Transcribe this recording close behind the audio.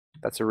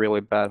That's a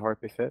really bad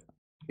harpy fit.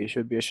 He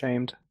should be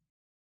ashamed.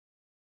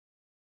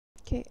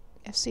 Okay,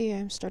 FC,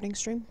 I'm starting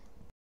stream.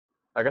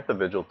 I got the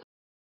vigil.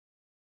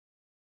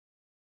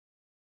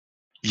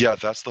 Yeah,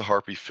 that's the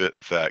harpy fit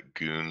that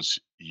goons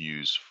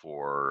use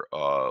for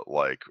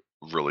like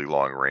really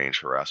long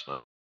range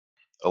harassment.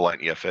 Align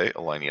EFA,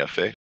 align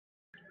EFA.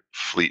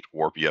 Fleet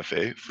warp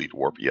EFA, fleet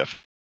warp EFA.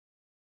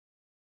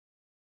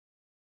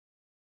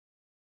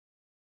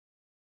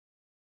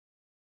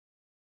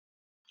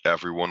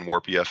 Everyone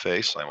warp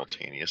EFA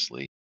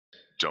simultaneously.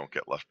 Don't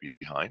get left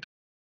behind.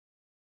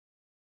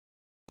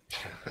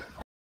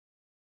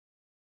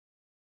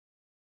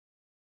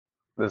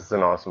 This is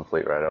an awesome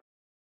fleet, Raido.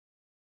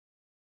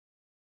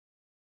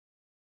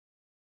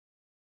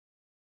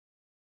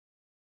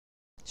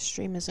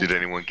 Stream is Did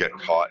anyone get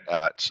caught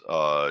at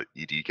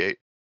ED gate?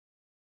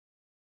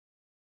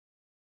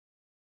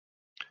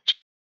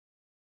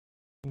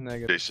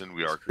 Negative. Jason,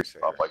 we are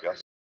up, I guess.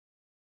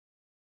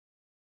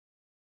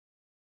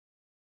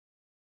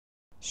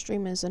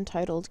 Stream is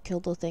entitled Kill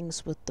the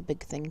Things with the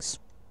Big Things.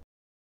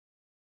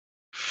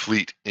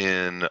 Fleet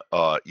in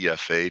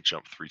EFA,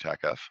 jump 3 TAC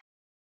F.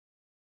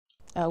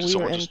 We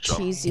are in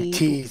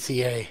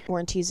TZA. We're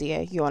in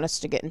TZA. You want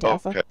us to get into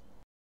Alpha? Okay.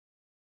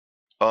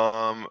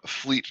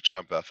 Fleet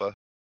jump EFA.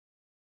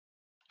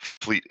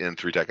 Fleet in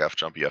 3 TAC F,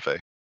 jump EFA.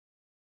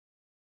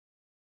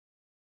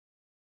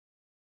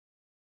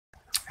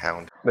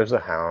 Hound. There's a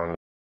hound.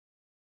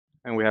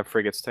 And we have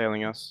frigates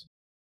tailing us.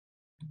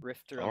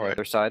 Rifter on the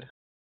other side.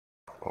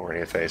 We're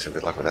in EFA, so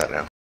good luck with that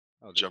now.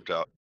 Oh, jumped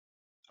out.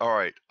 All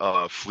right,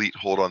 fleet,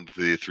 hold on to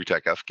the 3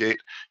 TAC F gate.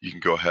 You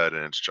can go ahead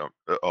and jump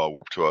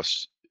to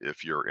us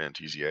if you're in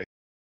TZA.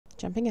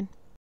 Jumping in.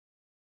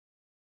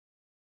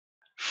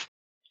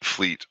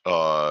 Fleet,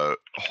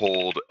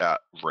 hold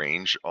at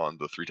range on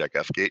the 3 TAC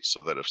F gate so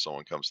that if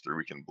someone comes through,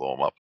 we can blow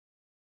them up.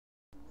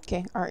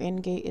 Okay, our in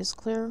gate is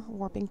clear.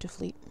 Warping to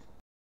fleet.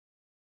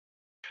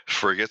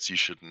 Frigates, you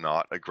should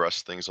not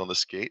aggress things on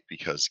this gate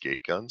because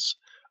gate guns.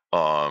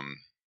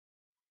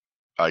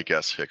 I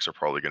guess Hicks are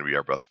probably going to be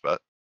our best bet.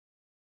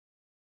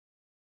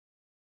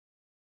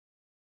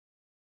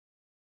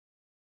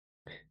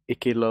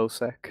 Icky low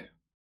sec.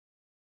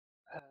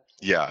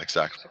 Yeah,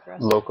 exactly.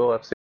 Local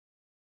FC.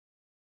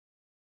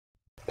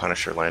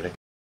 Punisher landing.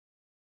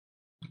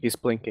 He's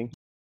blinking.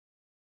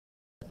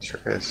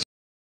 Sure is.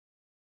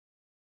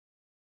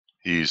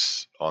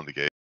 He's on the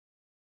gate.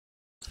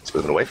 He's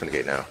moving away from the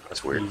gate now.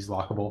 That's weird. He's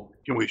lockable.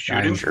 Can we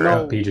shoot him? Sure.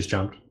 No, he just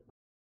jumped.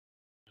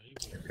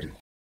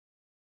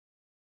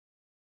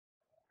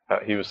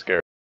 He was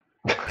scared.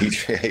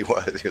 he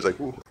was. He was like,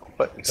 "Ooh,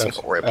 what?"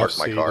 Where I parked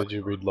my car. Did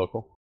you read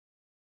local?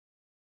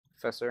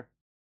 Professor?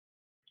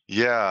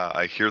 Yeah,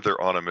 I hear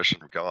they're on a mission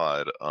from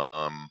God.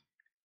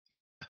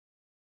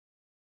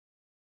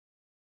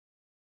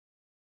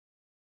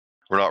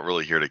 We're not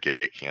really here to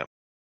gate camp.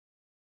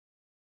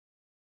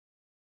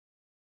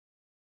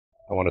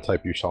 I want to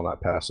type "you shall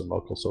not pass" in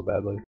local so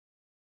badly.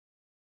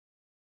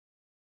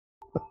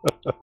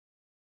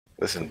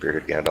 Listen,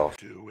 bearded Gandalf.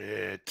 Do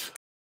it.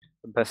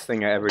 The best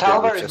thing I ever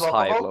Tower did was is just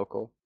hide lockable.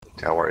 local.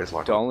 Tower is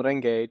locked. Don't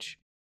engage.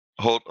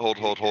 Hold. Too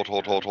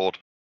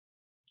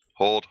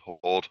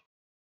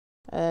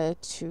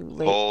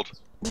late. Hold.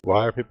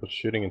 Why are people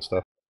shooting and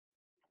stuff?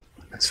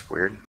 That's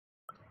weird.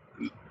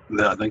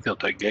 I think they'll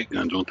take gate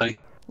guns, won't they?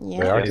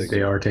 Yeah.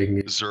 They are taking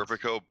it.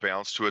 Zervico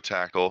bounce to a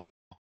tackle.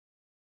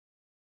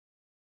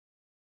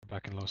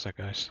 Back in low sec,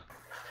 guys.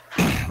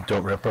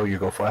 Don't repo, you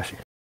go flashy.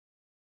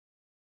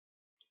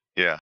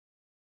 Yeah.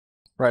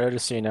 Raido,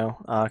 just so you know,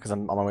 because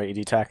I'm on my way to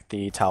ED-TAC,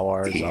 the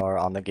towers are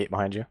on the gate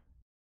behind you.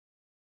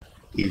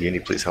 Can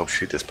you please help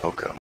shoot this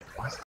Poco?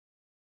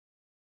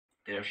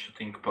 They're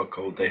shooting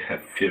Poco. They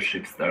have few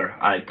ships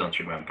there. I don't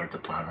remember the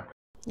planet.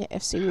 Yeah,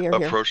 FC, we are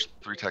here. Approach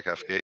 3 TAC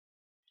F gate.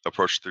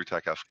 Approach 3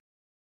 TAC F.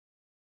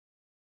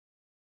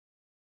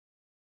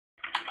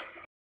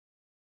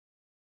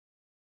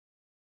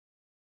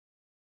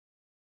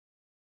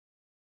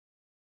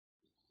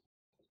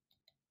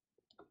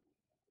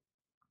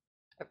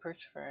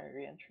 Approach for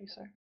re-entry,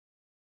 sir.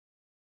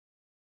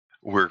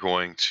 We're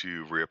going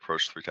to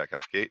reapproach 3 TAC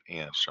F gate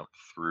and jump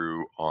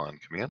through on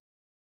command.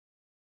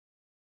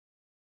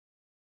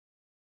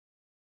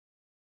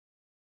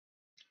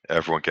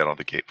 Everyone get on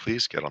the gate,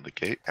 please. Get on the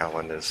gate.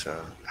 Alan is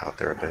out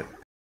there a bit.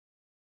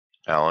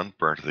 Alan,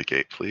 burn to the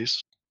gate,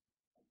 please.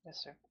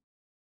 Yes, sir.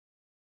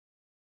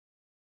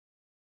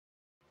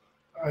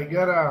 I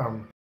got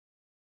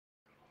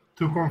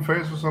two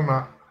confessors on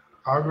a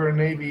Augur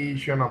Navy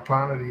issue on a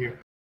planet here.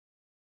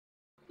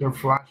 They're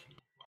flashing.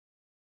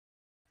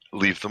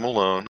 Leave them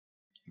alone.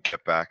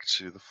 Get back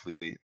to the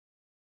fleet.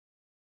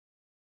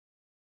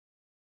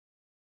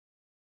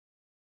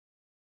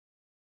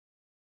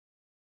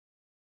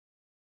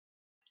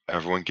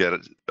 Everyone get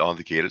it on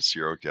the gate at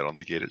 0. Get on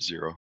the gate at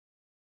 0.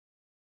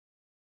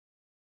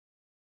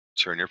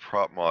 Turn your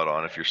prop mod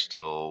on if you're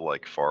still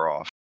like far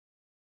off.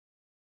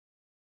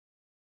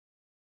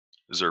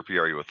 Zerpy,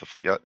 are you with the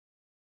fleet yet?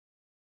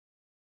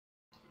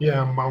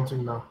 Yeah, I'm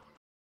mounting now.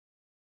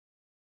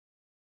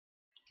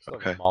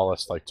 Okay.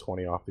 Smallest, like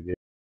 20 off the gate.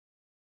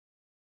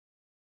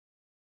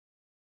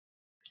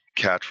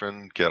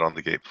 Katrin, get on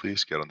the gate,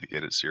 please. Get on the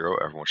gate at 0.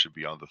 Everyone should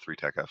be on the 3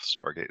 TAC F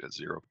Stargate at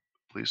 0,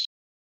 please.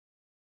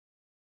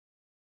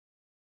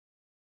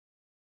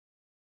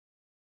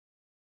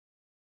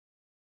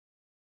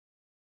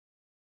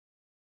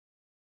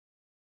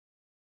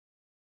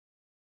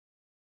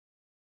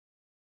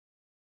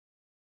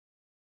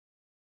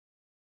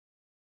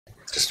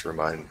 Just to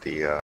remind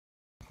the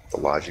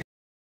logic,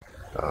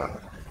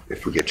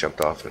 if we get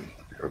jumped off, and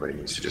everybody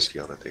needs to just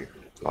yell that the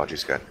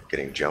logic's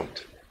getting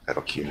jumped,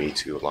 that'll cue me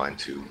to align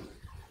to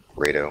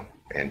Raido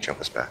and jump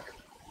us back,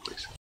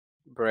 please.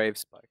 Brave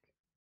Spike.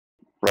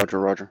 Roger,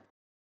 roger.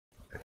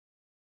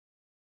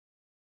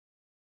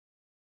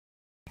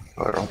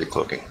 Oh, I'll be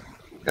cloaking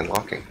and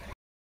locking.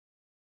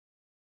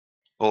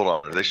 Hold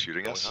on, are they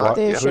shooting us?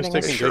 They're Yeah, shooting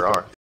us. they sure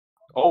are.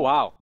 Oh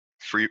wow.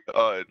 Free.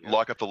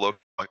 Lock up the low.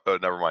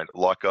 Never mind.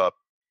 Lock up.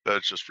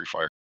 It's just free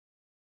fire.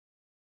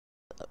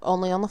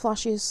 Only on the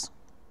flashies.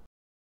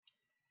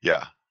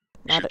 Yeah.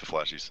 Not Shoot the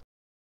flashies.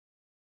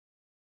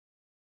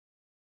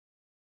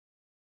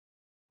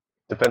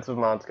 Defensive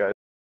mods, guys.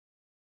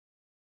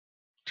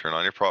 Turn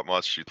on your prop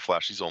mods. Shoot the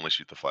flashies only.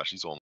 Shoot the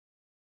flashies only.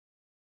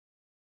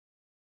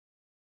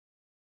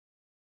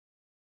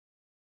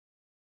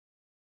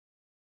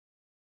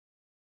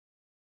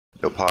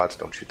 No pods,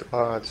 don't shoot the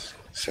pods.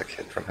 Sick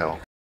hit from hell.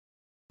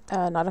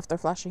 Not if they're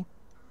flashy,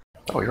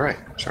 Oh, you're right.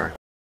 Sorry.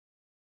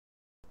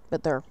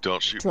 but they're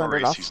Don't shoot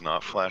 200 Maurice. off. He's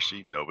not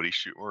flashy. Nobody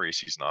shoot Maurice.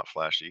 He's not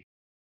flashy.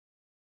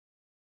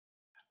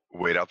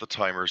 Wait out the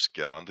timers.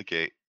 Get on the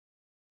gate.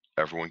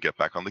 Everyone get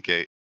back on the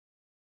gate.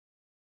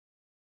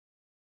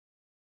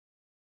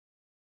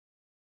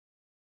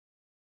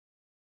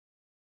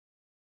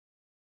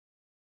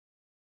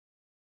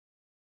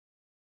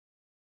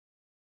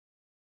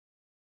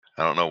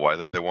 I don't know why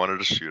they wanted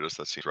to shoot us.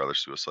 That seems rather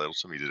suicidal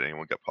to me. Did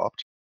anyone get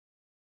popped?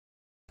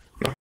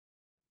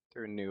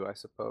 They're new, I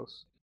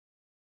suppose.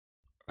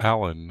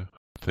 Alan,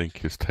 I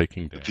think, is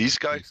taking damage. These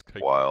guys, He's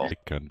taking while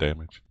gate gun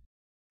damage.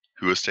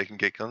 who is taking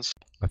gate guns?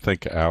 I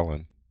think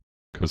Alan,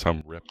 because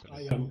I'm ripping.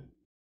 I am.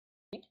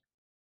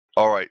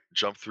 All right,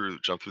 jump through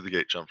the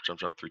gate. Jump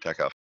 3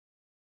 TAC F.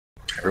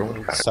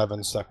 Everyone got it.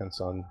 7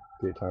 seconds on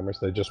gate timers.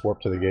 They just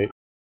warped to the gate.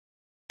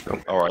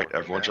 All right,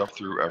 everyone jump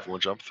through. Everyone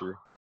jump through.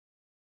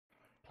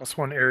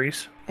 +1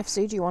 Ares.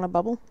 FC, do you want a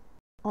bubble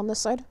on this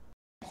side?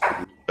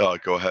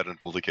 Go ahead and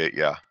pull the gate.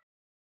 Yeah.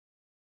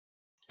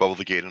 Bubble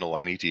the gate and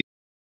align ED.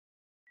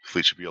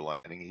 Fleet should be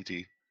aligning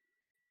ED.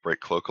 Break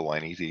cloak,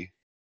 align ED.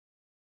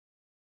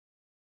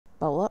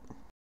 Bubble up.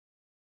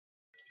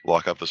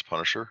 Lock up this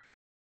Punisher.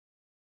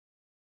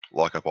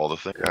 Lock up all the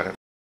things. Got it.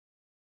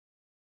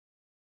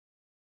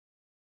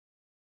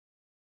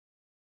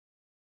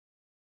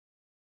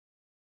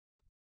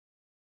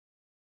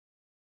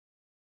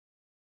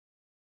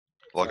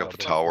 Lock up the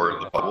tower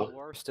and the bubble.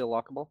 Tower still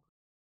lockable.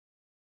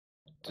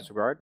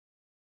 Disregard.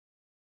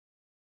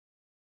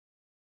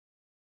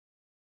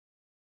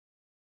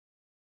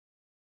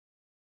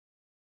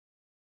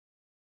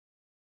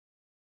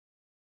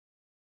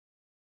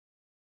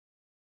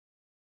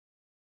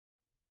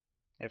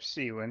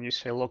 FC, when you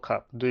say lock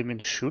up, do you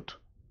mean shoot?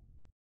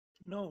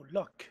 No,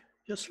 lock.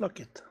 Just lock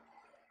it.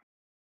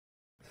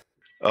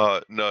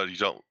 No, you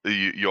don't.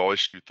 You always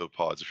shoot the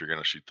pods if you're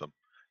gonna shoot them.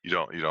 You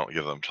don't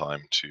give them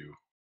time to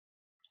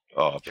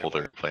pull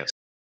their plans.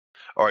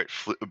 All right,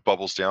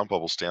 bubbles down.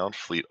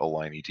 Fleet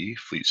align ED.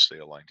 Fleet stay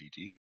aligned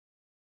ED.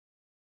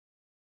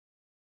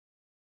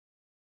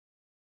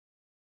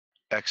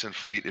 X and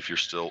fleet if you're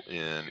still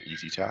in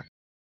ED TAC.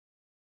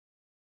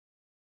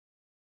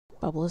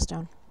 Bubble is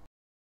down.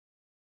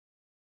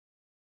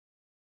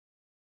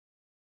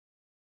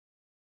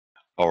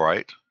 All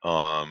right.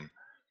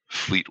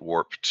 Fleet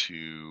warp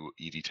to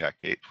ED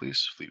TAC gate,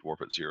 please. Fleet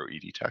warp at 0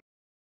 ED TAC.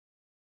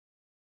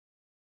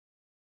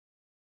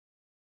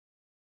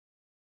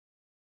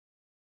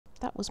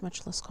 That was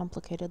much less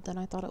complicated than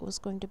I thought it was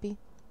going to be.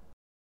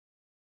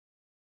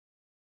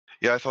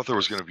 Yeah, I thought there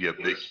was going to be a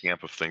big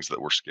camp of things that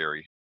were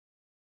scary.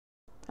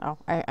 Oh,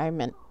 I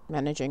meant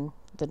managing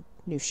the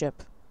new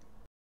ship.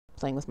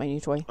 Playing with my new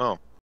toy. Oh.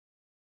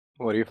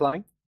 What are you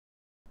flying?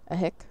 A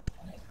Hick.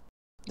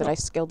 That I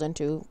scaled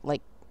into,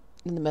 like,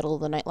 in the middle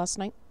of the night last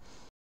night.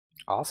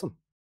 Awesome.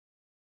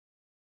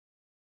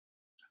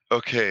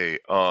 Okay,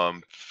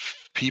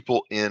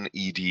 people in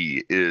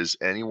ED, is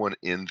anyone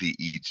in the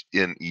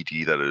in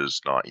ED that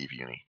is not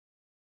EVUNI?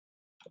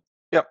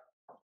 Yep.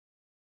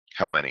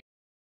 How many?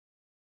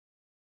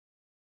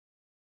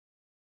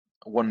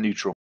 1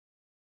 neutral.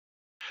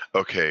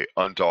 Okay,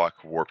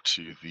 undock, warp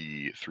to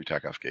the 3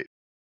 TAC F gate.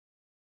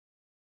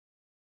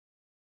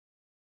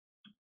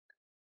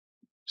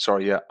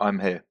 Sorry, yeah, I'm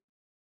here.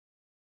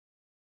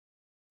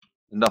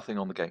 Nothing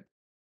on the gate.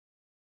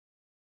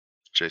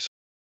 Jason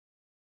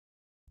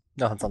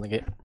Nothing's on the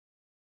gate.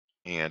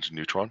 and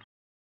Neutron.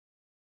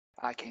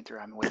 I came through.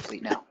 I'm away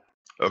fleet now.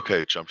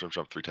 Okay, jump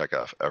 3 TAC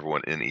F.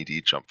 Everyone in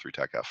ED, jump 3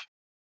 TAC F.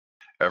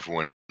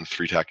 Everyone in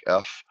 3 TAC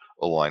F,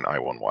 align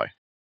I1Y.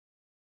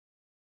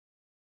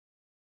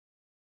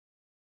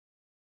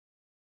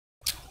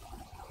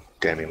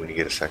 Danny, when you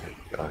get a second,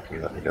 can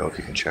you let me know if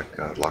you can check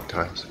lock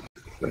times?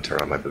 I'm gonna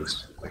turn on my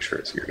boost. Make sure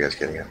it's you guys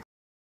getting it.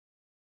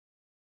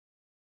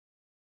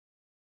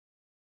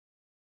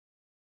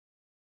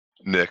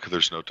 Nick,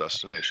 there's no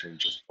destination.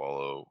 Just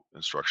follow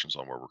instructions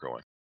on where we're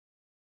going.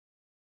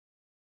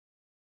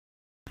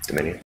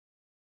 Dominion.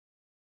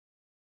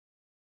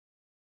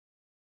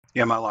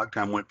 Yeah, my lock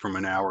time went from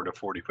an hour to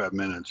 45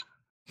 minutes.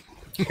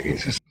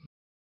 Jesus.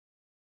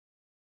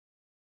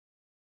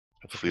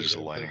 Fleet is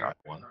aligning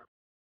I-1.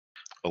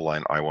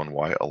 Align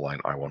I-1Y, align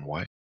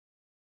I-1Y.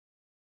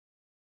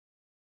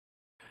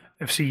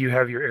 FC, you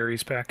have your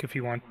Ares back if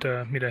you want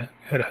me to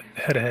head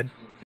ahead.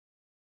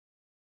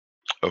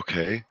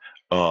 Okay.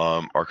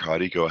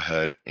 Arkady, go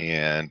ahead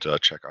and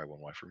check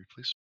I-1Y for me,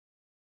 please.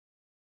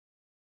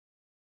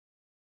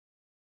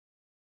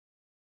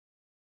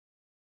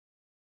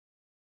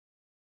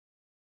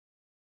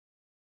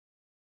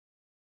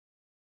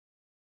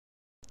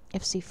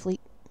 FC fleet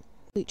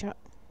chat.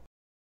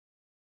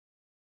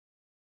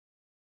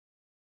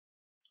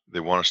 They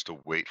want us to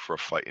wait for a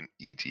fight in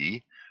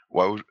ED?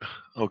 Why would...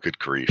 Oh, good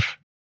grief.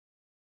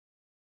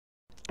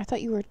 I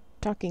thought you were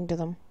talking to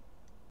them.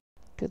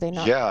 Do they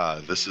not?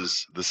 Yeah, this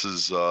is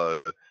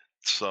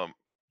some...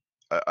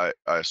 I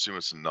assume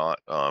it's not...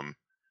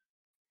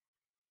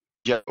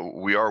 Yeah,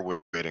 we are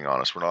waiting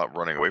on us. We're not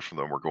running away from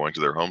them. We're going to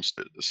their home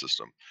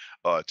system.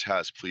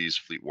 Taz, please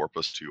fleet warp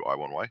us to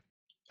I-1Y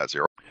at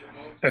 0.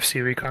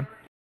 FC Recon.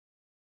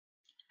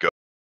 Go.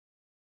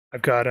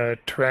 I've got a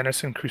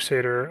Tyrannus and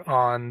Crusader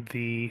on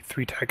the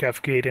 3 TAC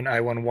F gate in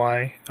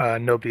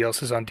I-1Y. Nobody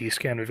else is on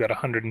D-scan. We've got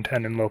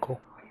 110 in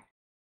local.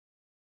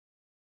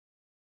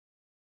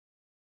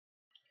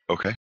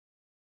 Okay.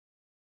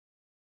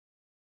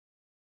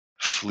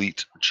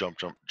 Fleet jump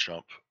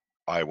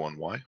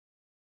I-1Y.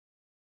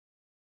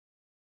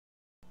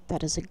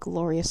 That is a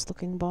glorious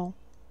looking ball.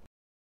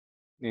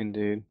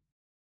 Indeed.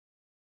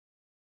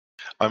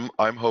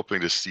 I'm hoping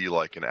to see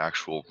like an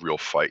actual real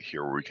fight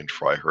here where we can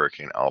try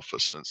Hurricane Alpha,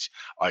 since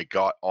I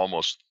got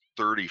almost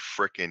 30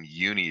 frickin'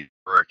 uni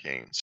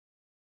hurricanes.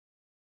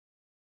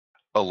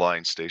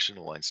 Align station,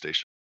 align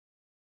station.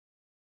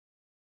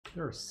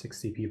 There are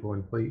 60 people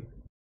in fleet.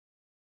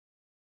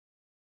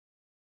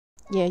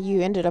 Yeah,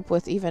 you ended up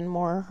with even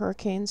more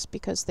hurricanes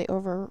because they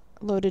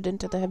overloaded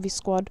into the heavy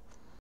squad.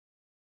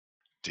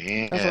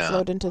 Damn.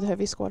 Overflowed into the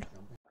heavy squad.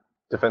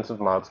 Defensive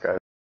mods, guys.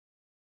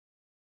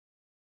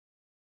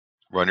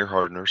 Run your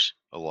hardeners.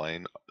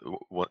 Align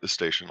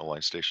station,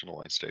 align station,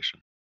 align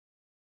station.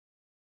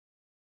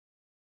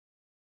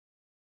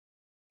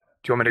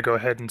 Do you want me to go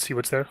ahead and see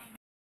what's there?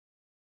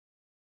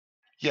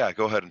 Yeah,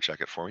 go ahead and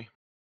check it for me.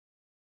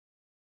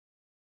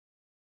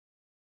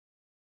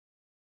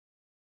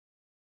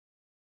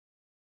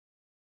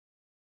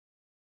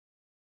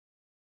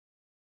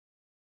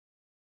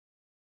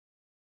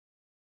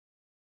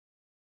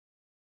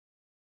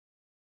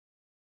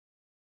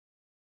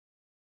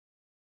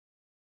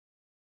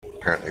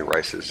 Apparently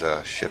Rice's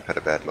ship had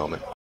a bad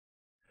moment.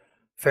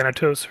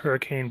 Thanatos,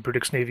 Hurricane,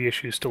 British Navy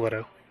issue,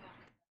 Stiletto.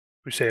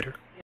 Crusader.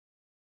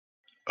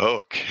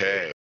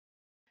 Okay.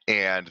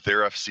 And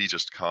their FC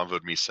just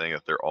convoed me saying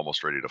that they're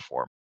almost ready to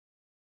form.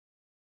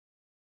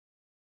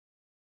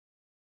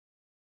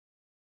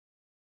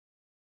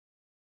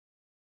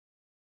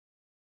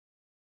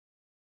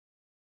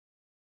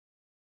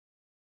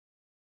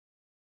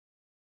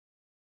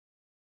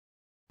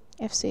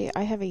 FC,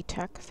 I have a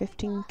TAC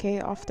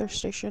 15K off their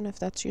station if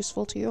that's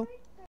useful to you.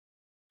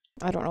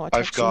 I don't know what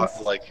I've got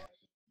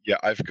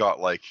I've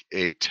got like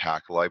a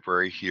TAC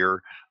library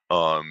here,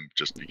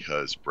 just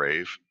because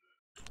brave.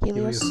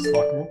 Helios.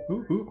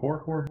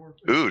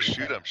 Ooh,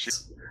 shoot him,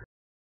 shoot.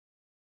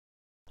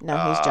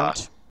 No, he's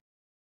jumped.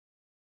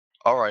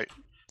 All right,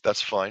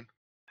 that's fine.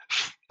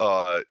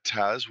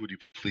 Taz, would you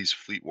please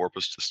fleet warp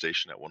us to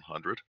station at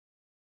 100?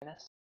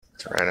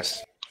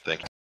 Tyrannus.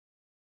 Thank you.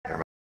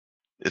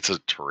 It's a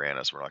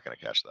Tyrannus. We're not going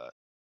to catch that.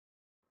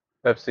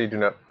 FC, do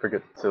not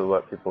forget to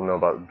let people know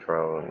about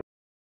drones.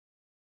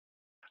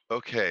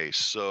 Okay,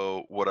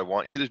 so what I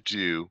want you to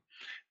do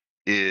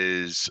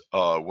is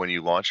when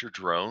you launch your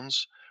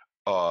drones,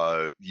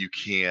 you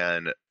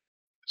can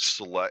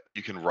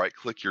right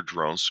click your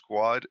drone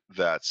squad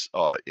that's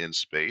in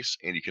space,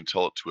 and you can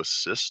tell it to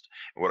assist.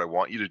 And what I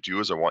want you to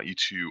do is I want you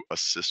to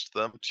assist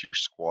them to your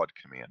squad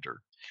commander.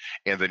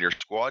 And then your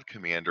squad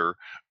commander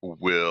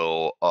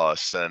will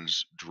send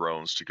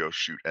drones to go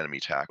shoot enemy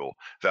tackle.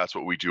 That's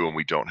what we do when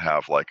we don't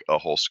have like a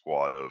whole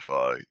squad of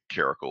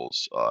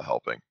caracals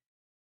helping.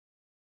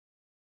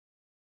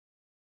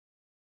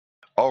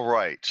 All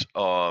right.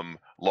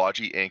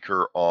 Logi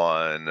anchor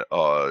on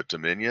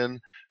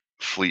Dominion.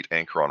 Fleet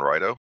anchor on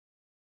Raido.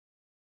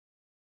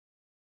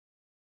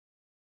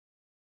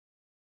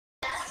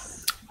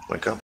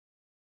 Link up.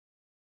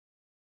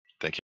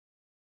 Thank you.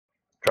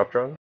 Drop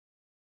drone.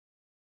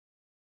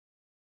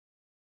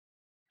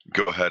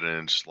 Go ahead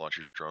and just launch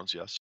your drones,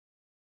 yes.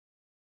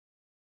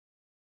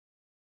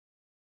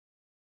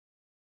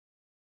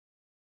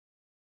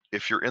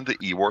 If you're in the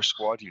E-War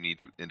squad, you need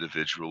to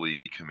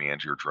individually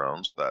command your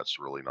drones. That's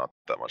really not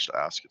that much to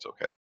ask. It's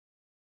okay.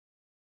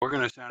 We're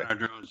going to assign our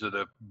drones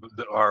to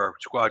our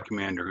squad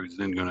commander, who's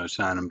then going to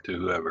assign them to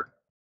whoever.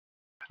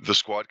 The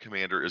squad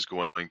commander is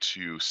going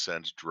to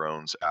send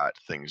drones at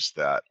things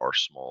that are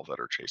small that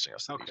are chasing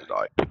us that need to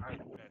die.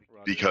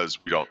 Because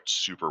we don't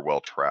super well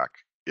track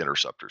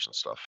interceptors and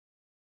stuff.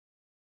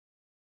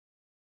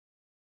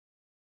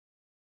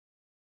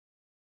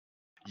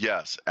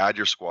 Yes, add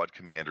your squad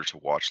commander to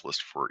watch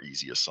list for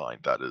easy assign.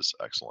 That is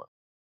excellent.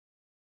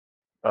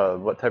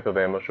 What type of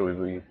ammo should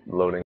we be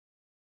loading?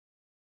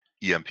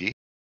 EMP.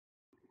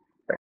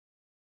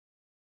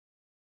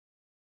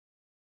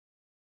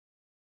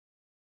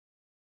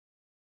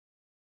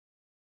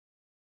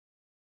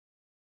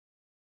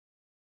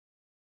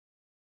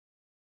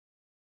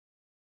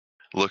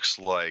 Looks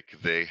like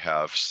they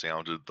have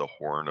sounded the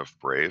horn of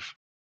Brave.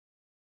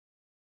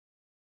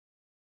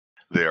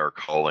 They are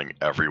calling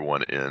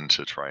everyone in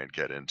to try and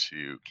get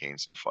into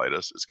Canes and fight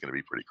us. It's going to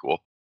be pretty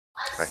cool.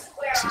 I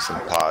see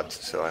some pods,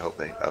 so I hope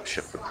they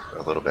upshift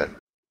a little bit.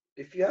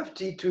 If you have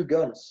T2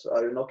 guns,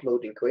 are you not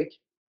loading quick?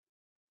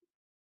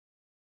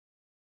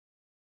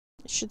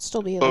 It should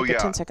still be like a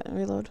 10-second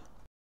reload.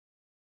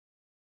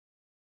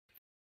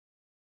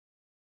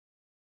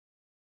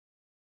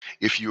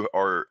 If you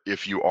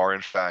are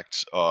in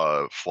fact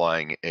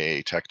flying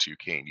a Tech 2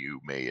 Cane, you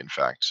may in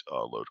fact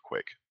load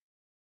quick.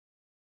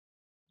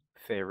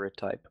 Favorite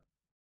type.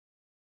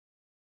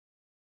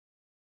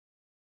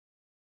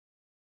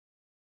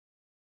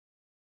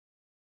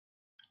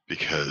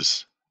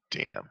 Because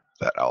damn,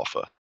 that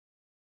alpha.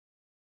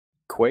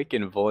 Quake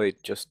and Void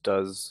just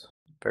does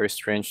very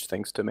strange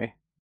things to me.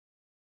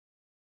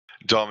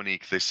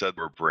 Dominique, they said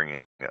they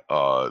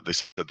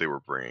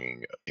were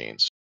bringing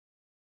Canes.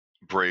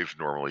 Brave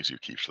normally do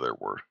keep to their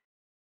word.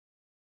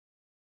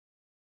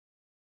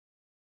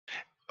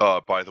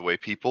 By the way,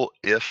 people,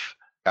 if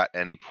at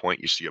any point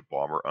you see a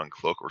bomber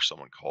uncloak or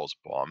someone calls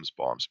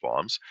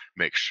bombs,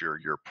 make sure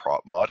your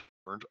prop mod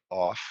turned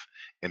off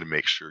and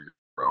make sure your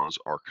drones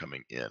are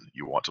coming in.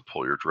 You want to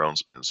pull your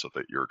drones in so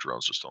that your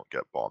drones just don't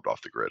get bombed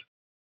off the grid.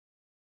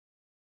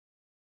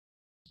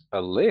 A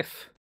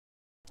Liff?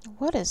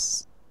 What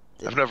is...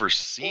 I've never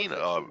seen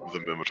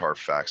the Mimitar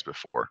fax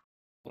before.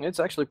 It's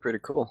actually pretty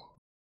cool.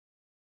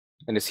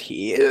 And it's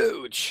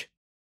huge.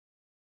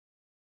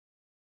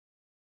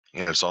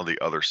 And it's on the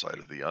other side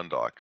of the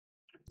undock.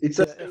 It's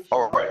a station.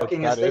 All right.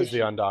 That is the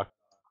undock.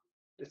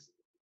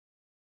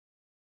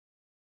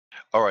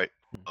 All right.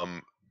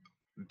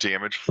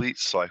 Damage fleet,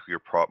 cycle your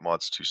prop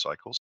mods 2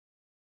 cycles.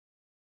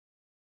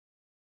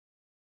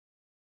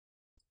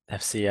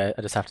 FC,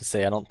 I just have to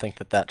say, I don't think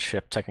that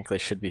ship technically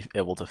should be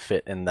able to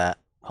fit in that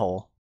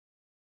hole.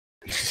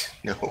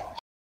 No.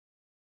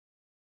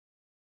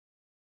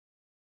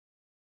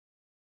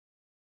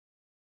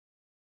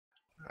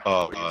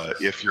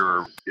 If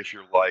you're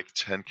like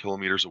 10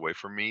 kilometers away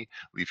from me,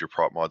 leave your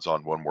prop mods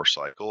on 1 more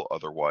cycle.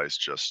 Otherwise,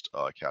 just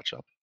catch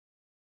up.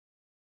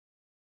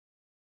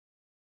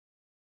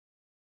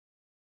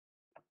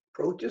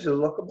 Proteus is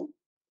lockable?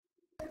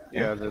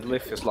 Yeah, the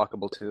Liff is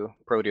lockable too.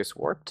 Proteus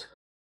warped.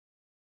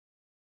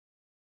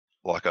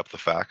 Lock up the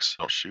fax.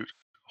 Don't shoot.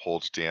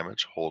 Hold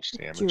damage. Hold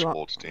damage.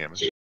 Hold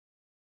damage.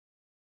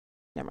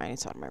 Never mind,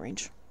 it's out of my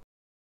range.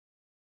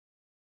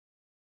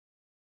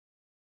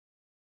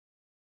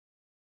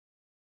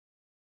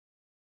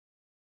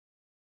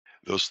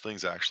 Those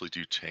things actually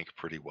do tank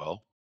pretty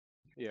well.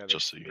 Yeah,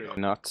 just so you know.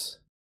 Nuts.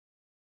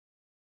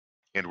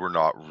 And we're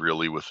not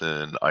really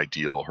within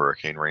ideal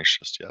hurricane range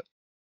just yet.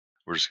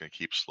 We're just going to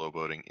keep slow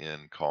boating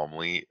in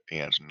calmly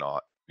and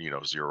not,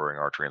 zeroing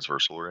our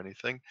transversal or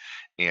anything.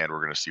 And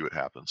we're going to see what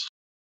happens.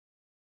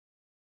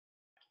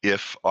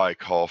 If I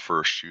call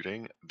for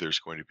shooting, there's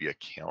going to be a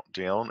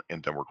countdown,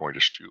 and then we're going to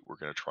shoot. We're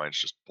going to try and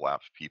just blap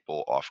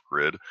people off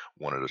grid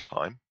one at a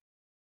time.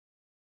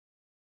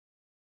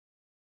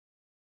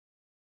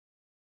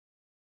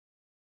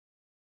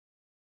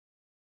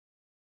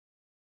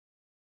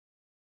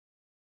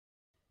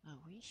 Are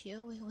we sure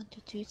we want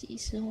to do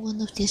this on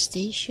one of the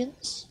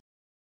stations?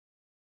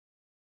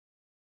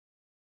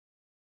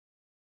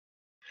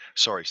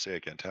 Sorry, say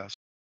again, Taz.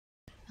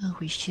 Are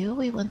we sure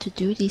we want to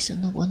do this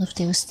on one of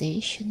their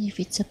stations? If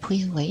it's a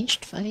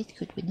pre-arranged fight,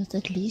 could we not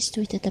at least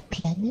do it at a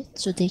planet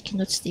so they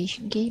cannot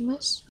station game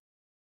us?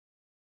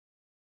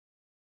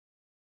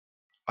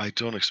 I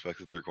don't expect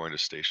that they're going to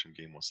station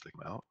game once they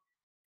come out.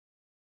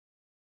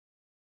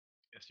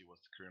 SD,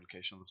 what's the current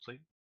location of the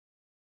fleet?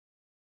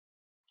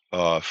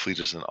 Fleet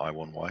is in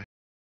I-1Y.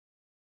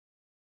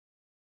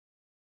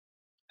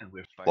 And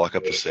we're Lock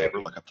up the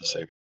Saber, lock up the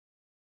Saber.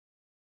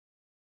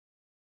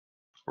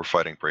 We're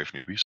fighting Brave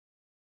Newbies.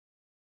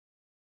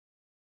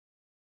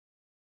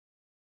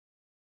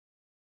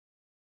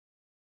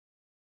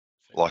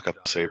 Lock up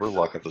the Saber,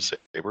 lock up the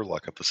Saber,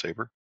 lock up the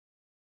Saber.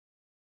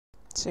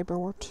 Saber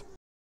warped.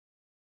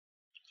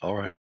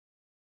 Alright.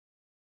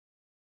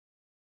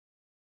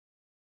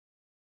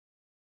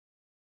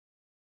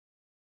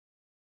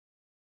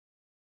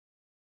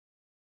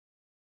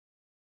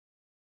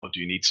 What do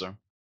you need, sir?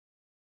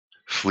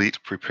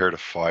 Fleet, prepare to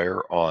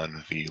fire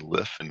on the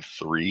Liff in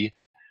 3,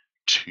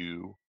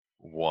 2,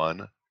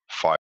 1,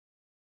 fire.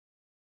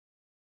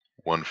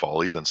 1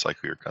 volley, then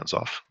cycle your guns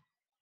off.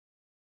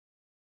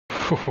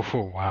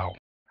 Oh, wow.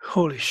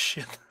 Holy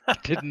shit.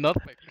 Did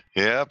nothing.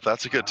 Yeah,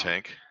 that's a good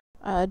tank.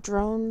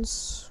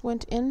 Drones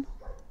went in.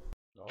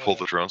 Pull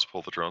the drones,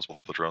 pull the drones,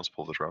 pull the drones,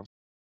 pull the drones.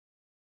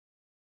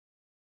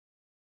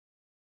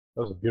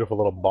 That was a beautiful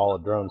little ball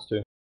of drones,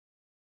 too.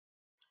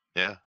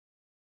 Yeah.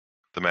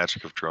 The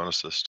magic of drone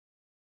assist.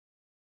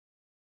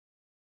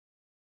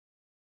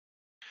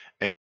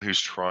 And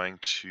who's trying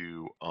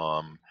to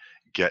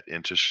get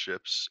into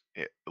ships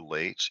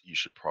late, you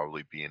should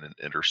probably be in an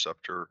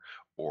interceptor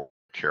or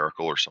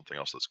caracal or something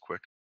else that's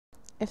quick.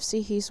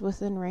 FC, he's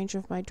within range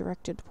of my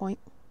directed point.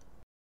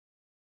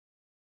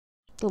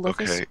 The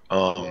Okay,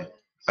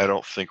 I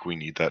don't think we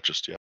need that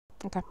just yet.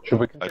 Okay.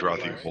 I'd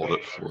rather you hold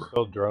it for...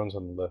 Still drones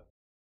on the...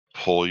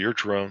 Pull your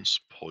drones,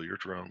 pull your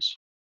drones.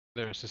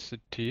 There's a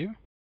to you.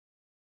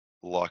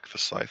 Lock the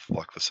scythe,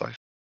 lock the scythe.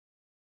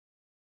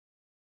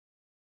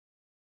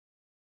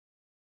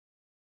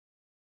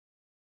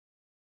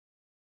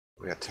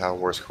 We got Tau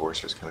Wars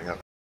coursers coming up.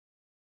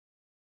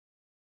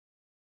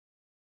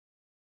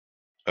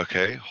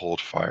 Okay, hold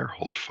fire,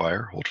 hold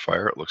fire, hold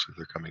fire. It looks like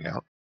they're coming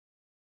out.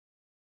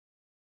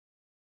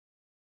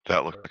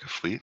 That looked like a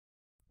fleet.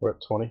 We're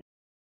at 20.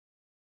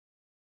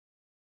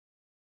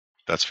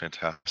 That's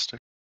fantastic.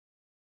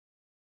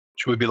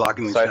 Should we be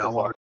locking these Scythe down? is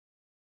locked.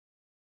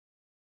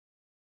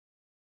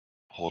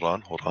 Hold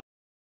on, hold on.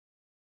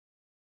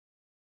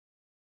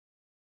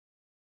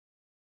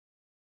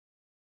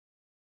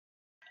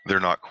 They're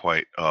not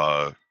quite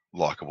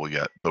lockable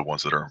yet, the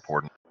ones that are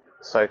important.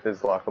 Scythe is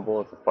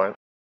lockable, it's fine.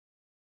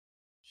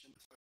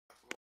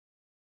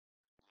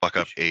 Lock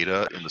up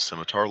Ada in the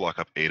scimitar, lock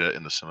up Ada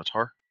in the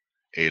scimitar.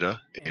 Ada.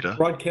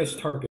 Broadcast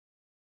target.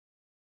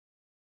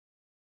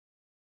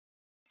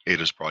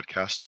 Ada's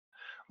broadcast.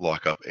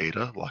 Lock up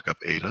Ada,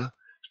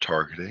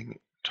 targeting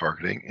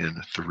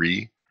in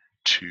 3,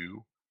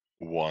 2,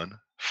 1.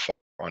 Fire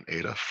on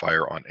Ada,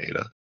 fire on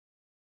Ada.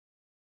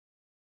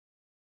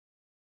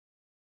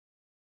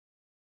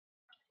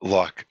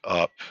 Lock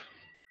up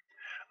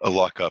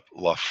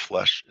La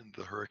Flèche in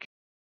the hurricane.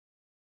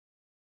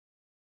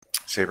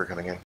 Saber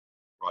coming in.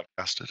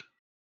 Broadcasted.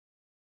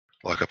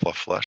 Lock up La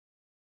Flèche.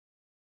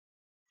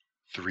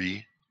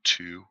 3,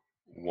 2,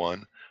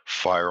 1.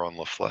 Fire on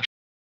La Flèche.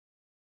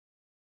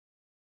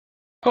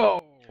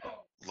 Oh!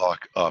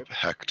 Lock up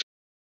Hector.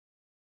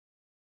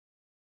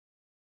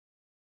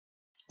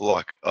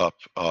 Lock up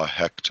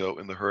Hecto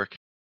in the hurricane.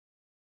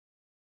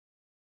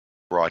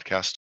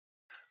 Broadcast.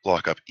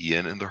 Lock up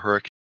Ian in the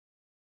hurricane.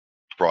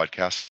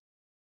 Broadcast.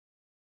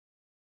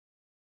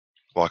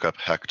 Lock up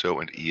Hecto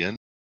and Ian.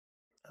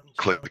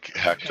 Click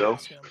Hecto.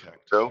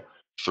 Hecto.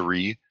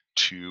 3,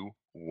 2,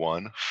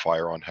 1.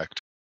 Fire on Hecto.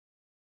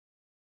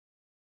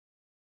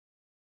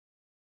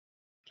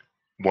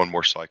 One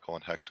more cycle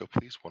on Hecto,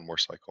 please. One more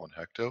cycle on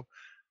Hecto.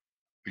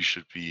 You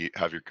should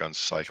have your guns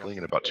cycling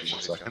in about 2 more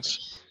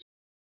seconds.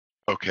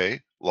 Okay,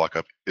 lock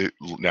up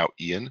now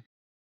Ian.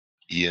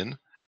 Ian.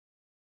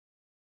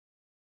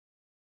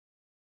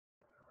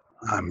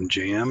 I'm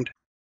jammed.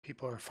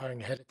 People are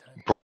firing ahead of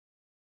time.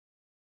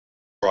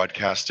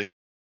 Broadcasting.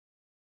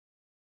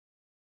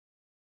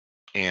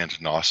 And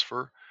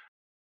Nosfer.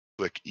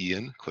 Click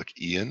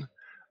Ian.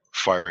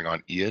 Firing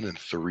on Ian in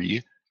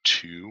 3,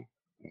 2,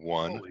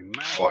 1.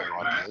 Fire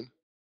on Ian.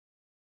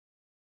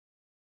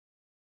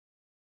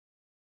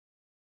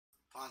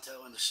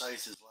 Ponto and the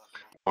scythe is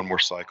locking. One more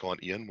cycle on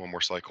Ian. One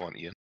more cycle on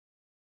Ian.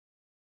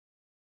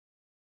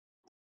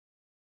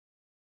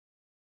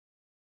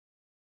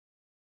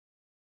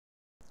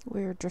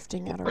 We're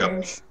drifting out of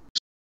range.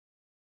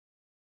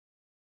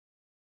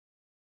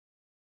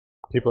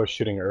 People are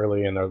shooting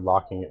early and they're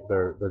locking it.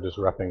 They're just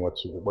repping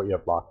what you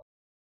have locked.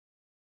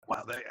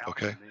 Wow, they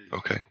Okay.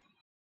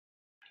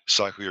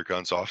 Cycle your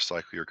guns off.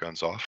 Cycle your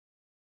guns off.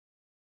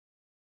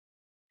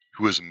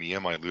 Who is me?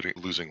 Am I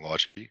losing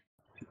Logi?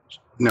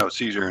 No,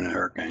 Caesar in a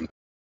hurricane.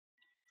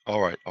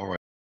 All right.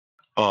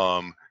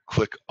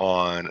 Click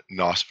on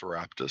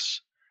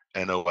Nosferaptus.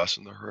 NOS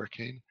in the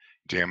hurricane.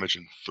 Damage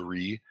in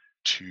 3,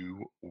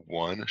 2,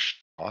 1.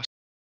 I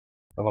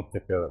don't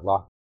think they're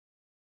locked.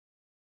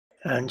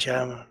 And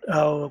jam.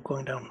 Oh,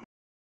 going down.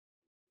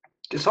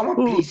 Can someone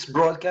please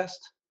broadcast?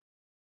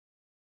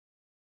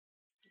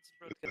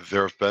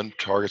 There have been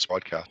targets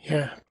broadcast.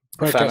 Yeah.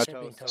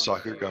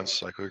 Cycle your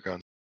guns.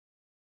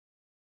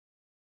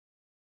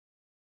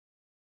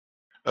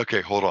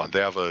 Okay, hold on. They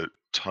have a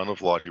ton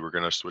of Logi. We're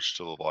going to switch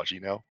to the Logi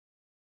now.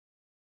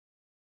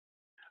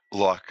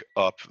 Lock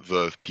up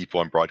the people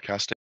I'm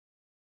broadcasting.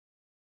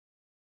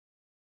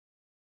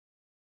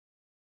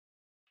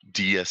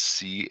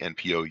 DSC and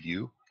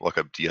POU. Look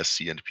up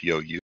DSC and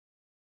POU.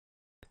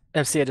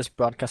 FC, I just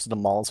broadcasted the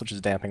malls, which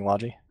is damping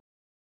Logi.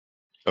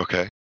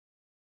 Okay.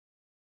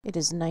 It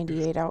is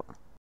 98 out.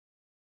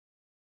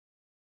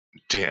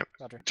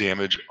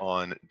 Damage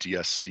on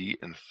DSC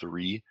in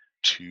 3,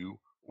 2,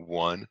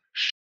 1.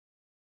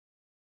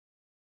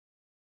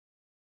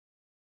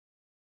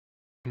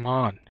 Come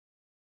on.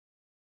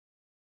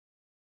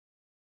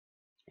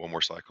 One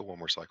more cycle.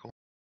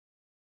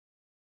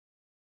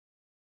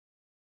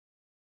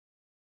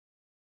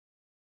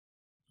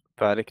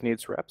 Vatic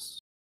needs reps.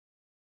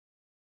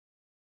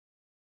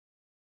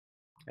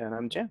 And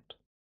I'm jammed.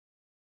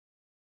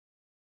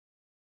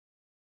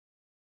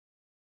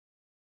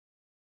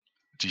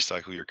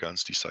 Decycle your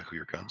guns, decycle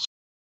your guns.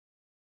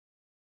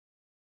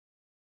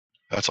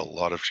 That's a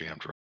lot of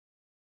jammed.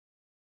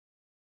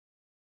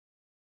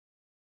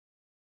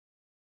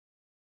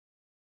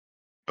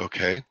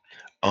 Okay.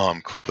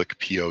 Click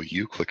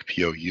POU, click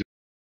POU.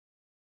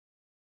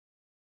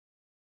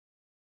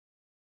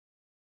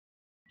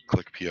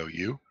 Click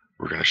POU.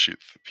 We're going to shoot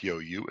the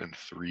POU in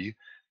 3,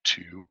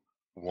 2,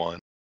 1.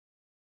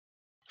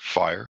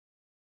 Fire.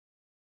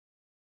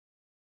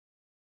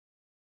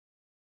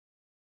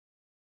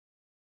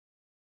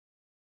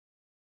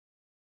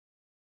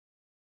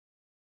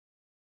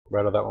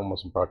 Raido, that one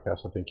wasn't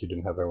broadcast. I think you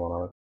didn't have everyone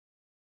on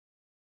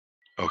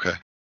it. Okay.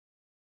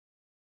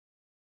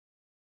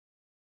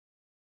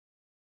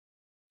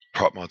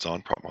 Prop mods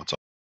on, prop mods on.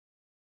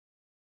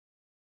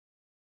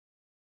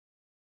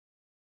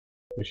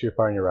 Make sure you're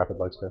firing your rapid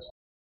lights, guys.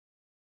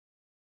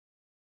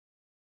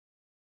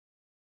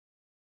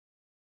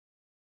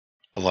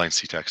 Align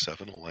CTAC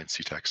 7, align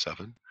CTAC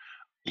 7.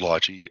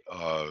 Logi,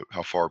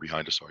 how far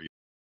behind us are you?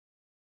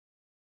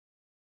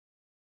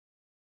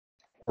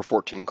 We're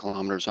 14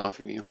 kilometers off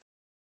of you.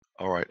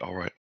 All right, all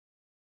right.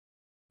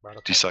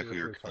 Decycle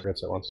your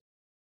targets at once.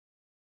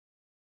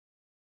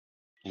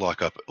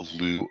 Lock up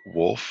Lou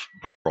Wolf,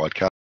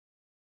 broadcast.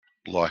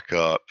 Lock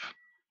up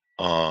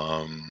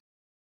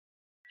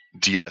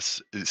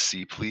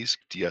DSC, please.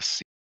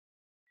 DSC.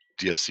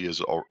 DSC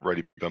has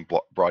already been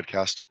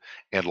broadcast.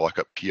 And lock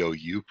up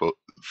POU, both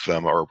of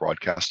them are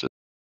broadcasted.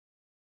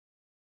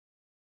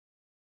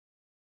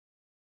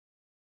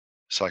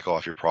 Cycle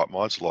off your prop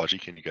mods. Logi,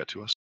 can you get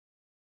to us?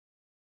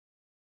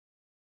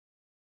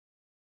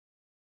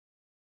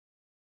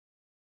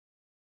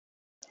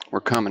 We're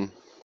coming.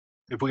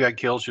 If we got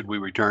killed, should we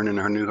return in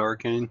our new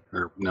hurricane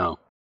or no?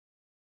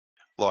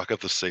 Lock up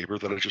the Saber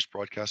that I just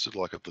broadcasted.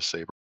 Lock up the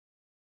Saber.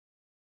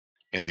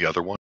 And the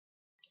other one.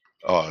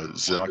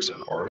 Xenox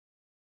and R.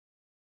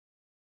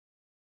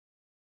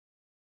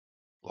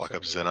 Lock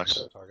up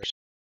Xenox.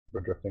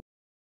 We're drifting.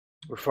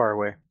 We're far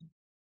away.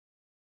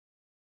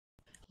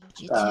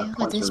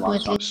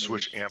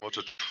 Switch ammo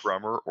to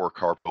Tremor or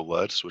Carbo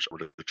Lead. Switch over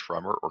to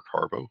Tremor or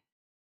Carbo.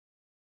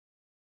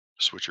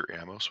 Switch your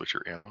ammo, switch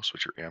your ammo,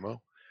 switch your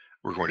ammo.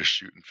 We're going to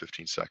shoot in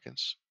 15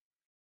 seconds.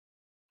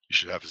 You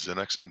should have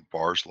Xenex and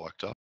bars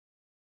locked up,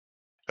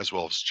 as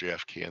well as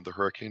JFK and the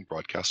Hurricane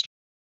broadcast.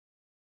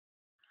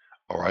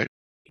 All right.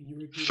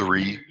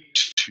 3,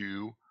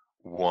 2,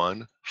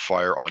 1.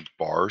 Fire on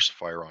bars,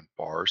 fire on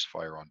bars,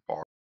 fire on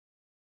bars.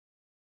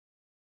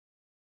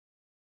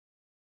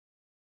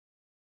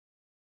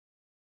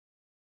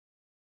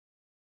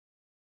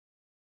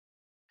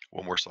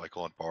 One more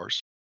cycle on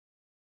bars.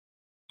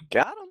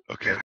 Got him.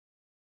 Okay.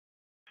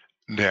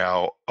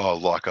 Now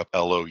lock up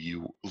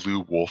LOU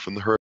Lou Wolf in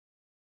the Hurricane.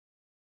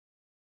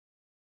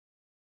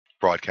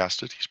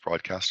 Broadcasted. He's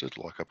broadcasted.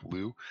 Lock up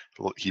Lou.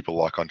 Keep a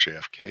lock on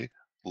JFK.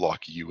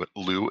 Lock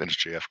Lou into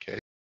JFK.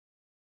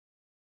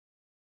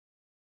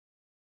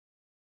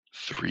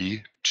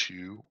 3,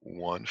 2,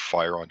 1.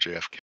 Fire on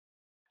JFK.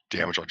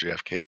 Damage on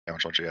JFK.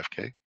 Damage on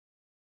JFK.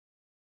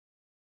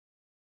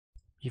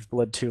 You've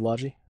bled 2,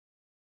 Logi.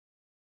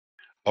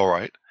 All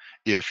right.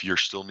 If you're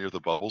still near the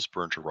bubbles,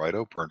 burn to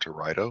Raido. Burn to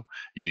Raido.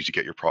 You need to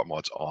get your prop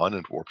mods on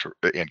and warp to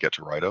and get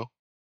to Raido.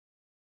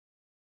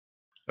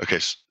 Okay.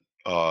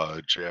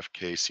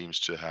 JFK seems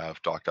to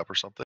have docked up or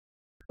something.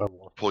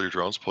 Pull your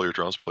drones. Pull your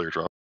drones. Pull your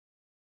drones.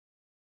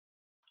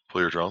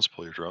 Pull your drones.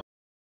 Pull your drones.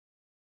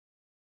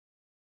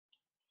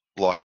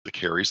 Lock the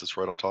carries that's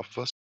right on top of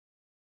us.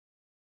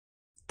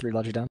 3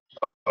 Logi down.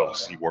 Oh,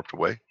 so he warped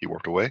away. He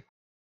warped away.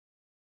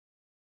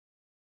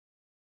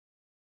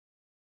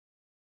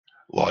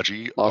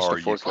 Logi, Lost are a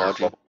you fourth clear?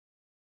 Logi.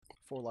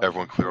 4 Logi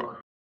Everyone down. clear?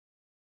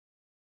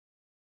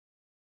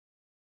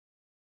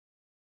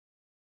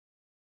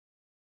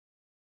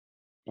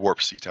 Warp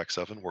CTAC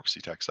 7. Warp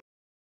CTAC 7.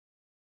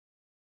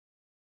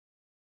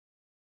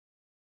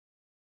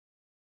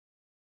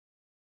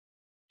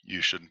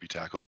 You shouldn't be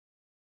tackled.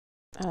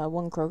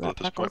 1 crow got At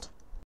this point. tackled.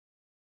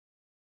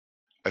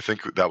 I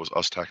think that was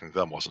us tackling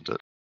them, wasn't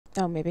it?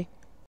 Oh, maybe.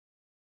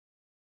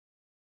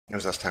 It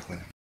was us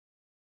tackling.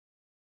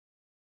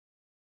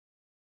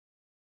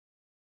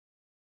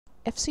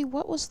 FC,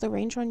 what was the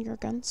range on your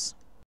guns?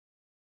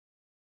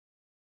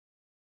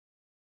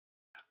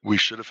 We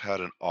should have had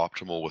an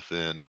optimal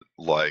within,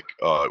 like,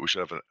 we should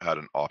have had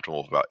an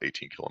optimal of about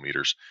 18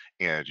 kilometers,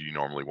 and you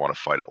normally want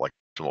to fight at, like,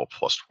 optimal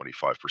plus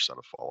 25%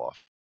 of fall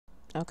off.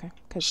 Okay.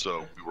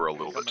 So we were a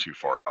little bit too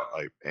far.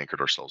 I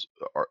anchored us a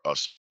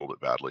little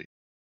bit badly.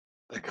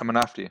 They're coming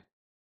after you.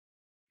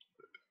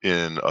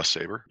 In a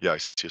Saber? Yeah, I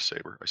see a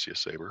Saber. I see a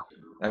Saber.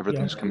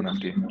 Everything's coming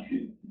after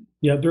you.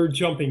 Yeah, they're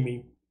jumping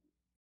me.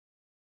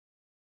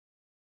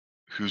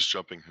 Who's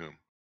jumping whom?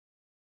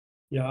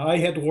 Yeah, I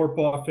had to warp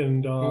off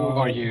and. Who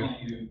are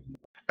you?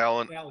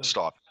 Alan,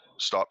 stop.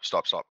 Stop,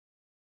 stop, stop.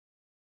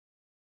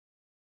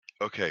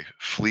 Okay,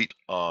 fleet.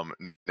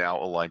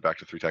 Now align back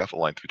to 3 TAC F.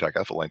 Align 3 TAC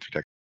F. Align 3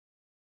 TAC.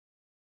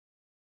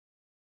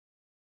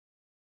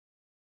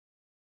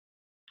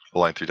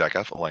 Align 3 TAC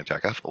F. Align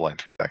TAC F. Align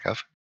 3 TAC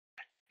F.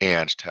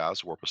 And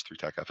Taz, warp us 3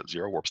 TAC F at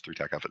 0. Warps 3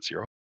 TAC F at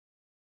 0.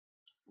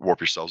 Warp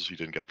yourselves if you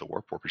didn't get the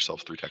warp. Warp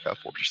yourselves 3 TAC F.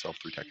 Warp yourself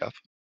 3 TAC F.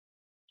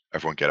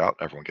 Everyone get out.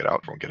 Everyone get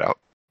out. Everyone get out.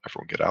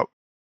 Everyone get out.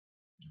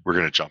 We're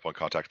going to jump on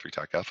contact 3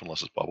 TAC F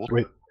unless it's bubbled.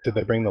 Wait, did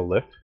they bring the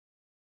lift?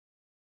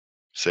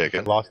 Say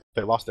again.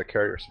 They lost their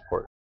carrier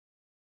support.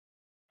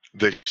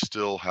 They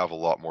still have a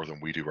lot more than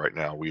we do right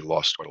now. We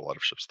lost quite a lot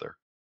of ships there.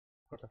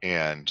 Okay.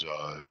 And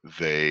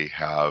they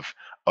have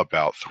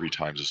about 3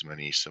 times as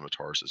many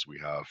scimitars as we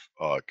have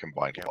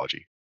combined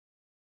logi.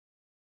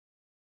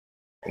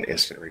 An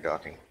instant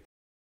redocking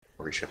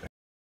or reshipping.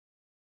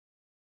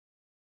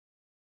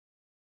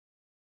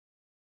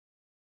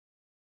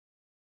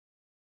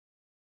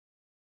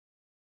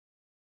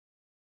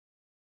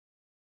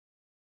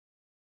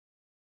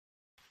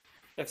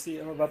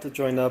 FC, I'm about to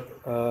join up.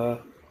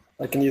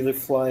 I can either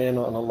fly in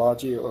on a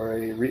Logi or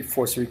a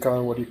Force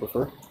Recon. What do you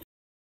prefer?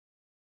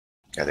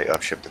 Yeah, they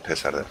upshipped the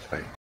piss out of that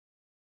fight.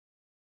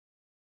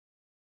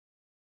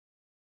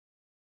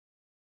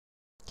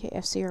 Okay,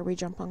 FC, are we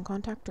jump on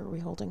contact or are we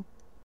holding?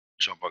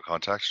 Jump on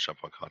contact, jump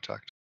on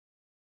contact.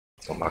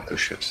 Don't mock those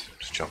ships,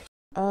 just jump.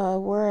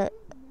 We're at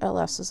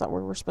LS, is that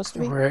where we're supposed to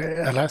be? We're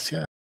at LS,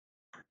 yeah.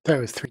 That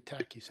was 3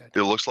 TAC, you said.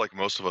 It looks like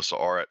most of us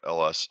are at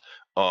LS.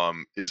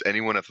 Is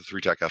anyone at the 3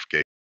 TAC F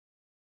gate?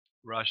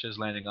 Russia's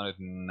landing on it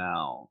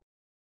now.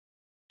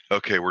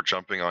 Okay, we're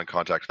jumping on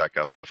contact TAC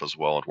F as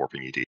well and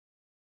warping ED.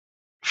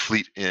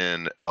 Fleet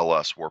in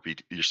LS, warp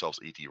yourselves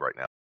ED right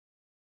now.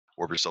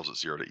 Warp yourselves at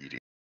 0 to ED.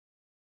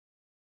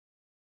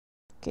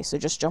 Okay, so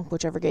just jump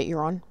whichever gate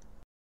you're on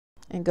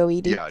and go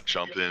ED? Yeah,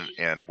 jump in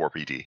and warp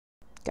ED.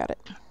 Got it.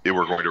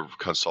 We're going to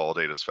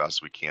consolidate as fast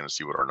as we can and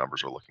see what our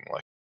numbers are looking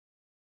like.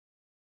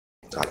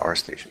 Not our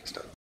station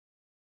stuff.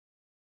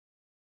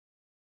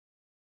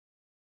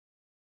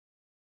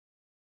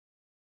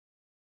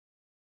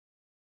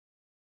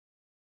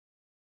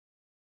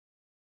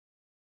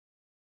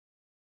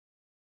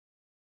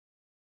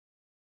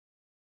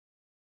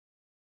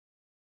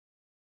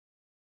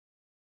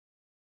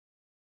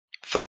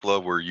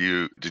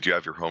 Thupla, did you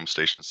have your home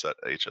station set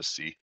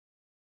HSC?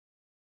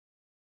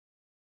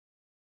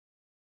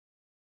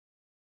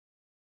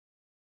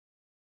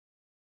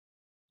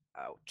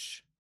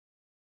 Ouch.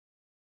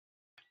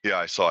 Yeah,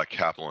 I saw a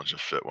Kaplan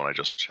just fit when I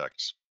just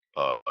checked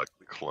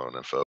clone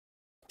info.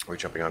 We're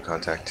jumping on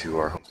contact to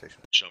our home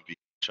station. Jump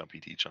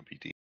ED, jump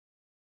ED.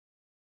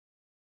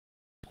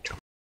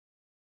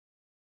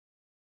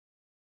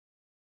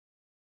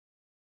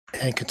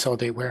 And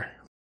consolidate where?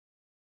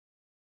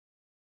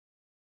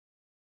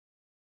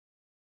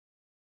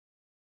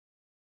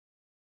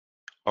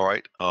 All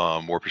right,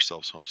 warp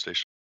yourselves home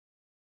station.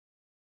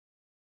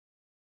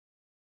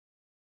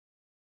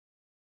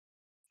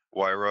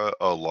 Wyra,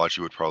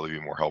 Logi would probably be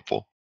more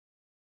helpful.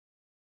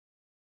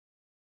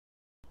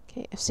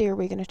 Okay, FC, are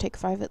we going to take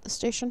 5 at the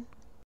station?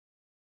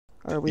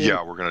 Or are we...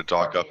 Yeah, we're going to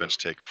dock up and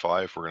take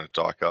 5. We're going to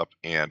dock up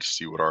and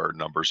see what our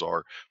numbers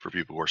are for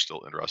people who are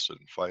still interested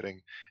in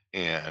fighting,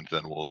 and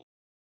then we'll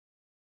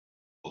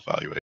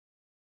evaluate.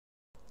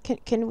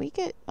 Can we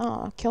get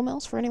kill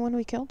mills for anyone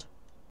we killed?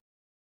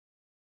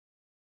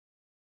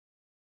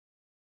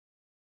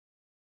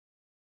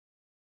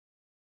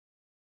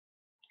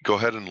 Go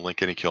ahead and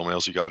link any kill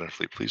mails you got in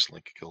fleet, please.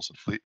 Link kills in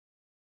fleet.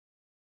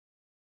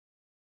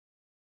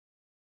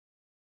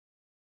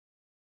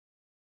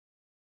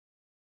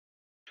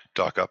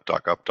 Dock up,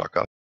 dock up, dock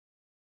up.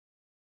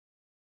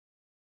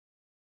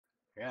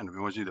 And if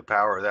you want to see the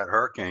power of that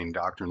hurricane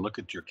doctrine, look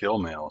at your kill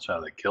mails,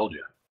 how they killed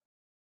you.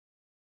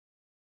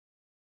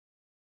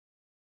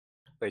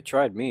 They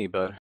tried me,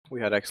 but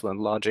we had excellent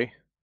logi.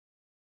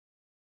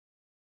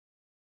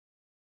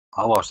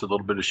 I lost a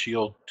little bit of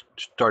shield,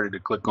 started to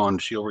click on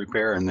shield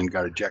repair, and then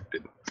got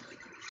ejected.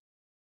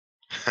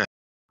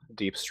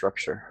 Deep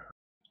structure.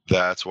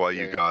 That's why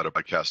you got a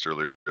podcast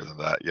earlier than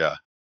that, yeah.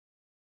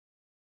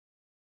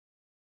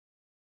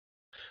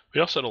 We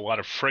also had a lot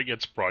of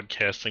frigates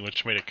broadcasting,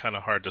 which made it kind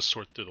of hard to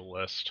sort through the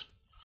list.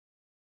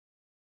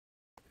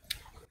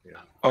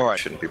 Yeah. All right.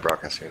 Shouldn't be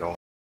broadcasting at all.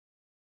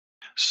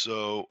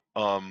 So,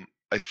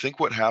 I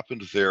think what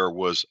happened there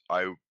was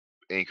I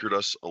anchored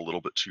us a little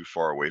bit too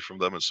far away from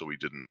them, and so we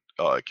didn't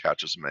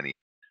catch as many.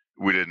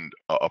 We didn't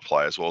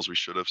apply as well as we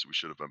should have, so we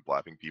should have been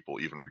blapping people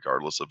even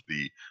regardless of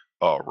the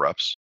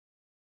reps.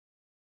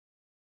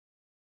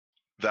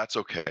 That's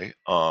okay.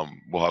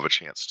 We'll have a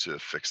chance to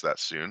fix that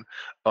soon.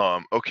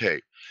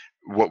 Okay,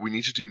 what we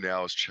need to do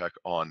now is check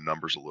on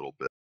numbers a little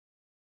bit.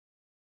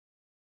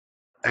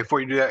 Hey,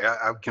 before you do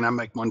that, can I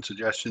make one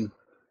suggestion?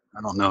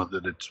 I don't know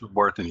that it's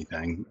worth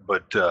anything,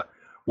 but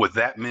with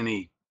that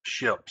many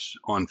ships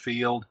on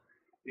field,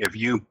 if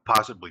you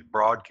possibly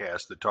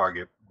broadcast the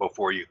target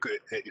before you could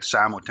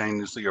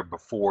simultaneously or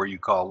before you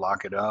call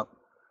lock it up,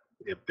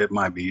 it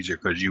might be easier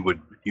because you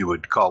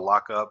would call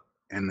lock up,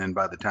 and then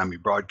by the time you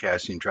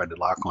broadcast and tried to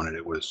lock on it,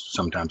 it was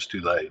sometimes too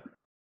late.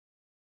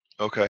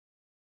 Okay.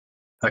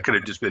 That could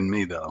have just been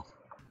me, though.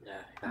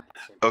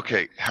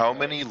 Okay, how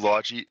many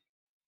Logi?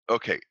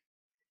 Okay,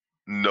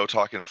 no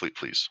talking fleet,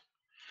 please.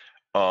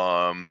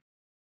 5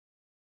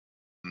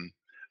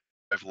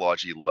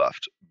 Logi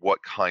left.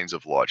 What kinds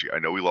of Logi? I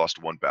know we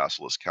lost 1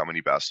 Basilisk. How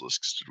many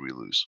Basilisks did we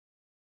lose?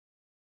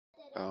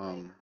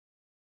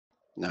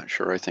 Not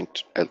sure. I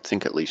think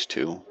at least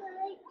 2.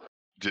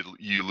 Did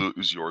you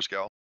lose yours,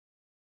 Gal?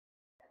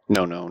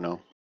 No.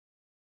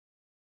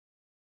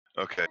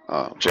 Okay.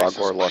 Rogwar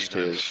Jason's lost not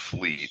even in his.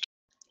 fleet.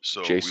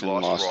 So Jason we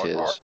lost lost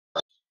Rogwar. his.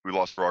 We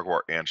lost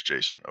Rogwar and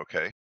Jason.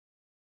 Okay.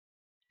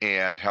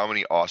 And how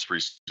many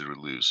Ospreys did we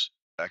lose?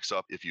 X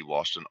up if you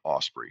lost an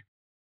Osprey.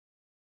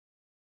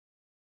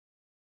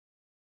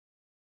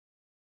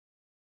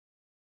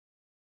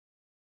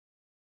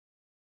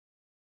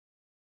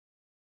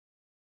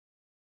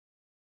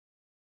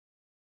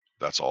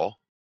 That's all?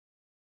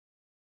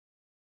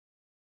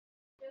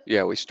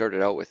 Yeah, we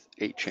started out with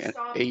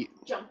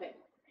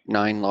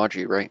 9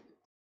 Logi, right?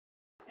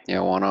 Yeah,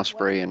 1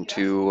 Osprey and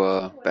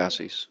 2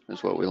 Bassies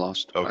is what we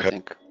lost, Okay. I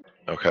think.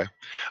 Okay.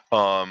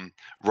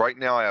 Right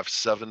now I have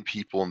 7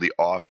 people in the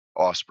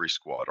Osprey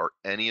squad. Are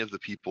any of the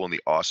people in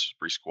the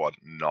Osprey squad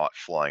not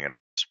flying an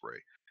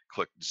Osprey?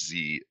 Click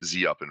Z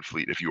up in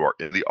fleet if you are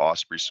in the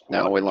Osprey squad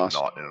No, we and lost.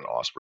 not in an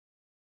Osprey.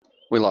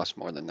 We lost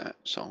more than that,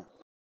 so.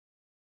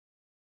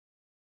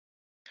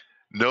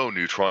 No,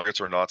 neutron rockets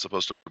are not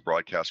supposed to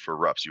broadcast for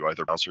reps. You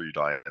either bounce or you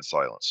die in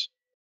silence.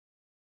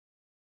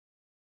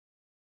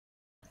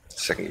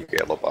 Second you get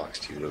yellow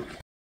box, you move.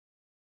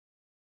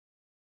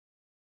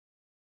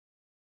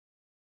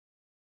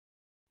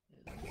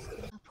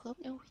 A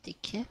problem with the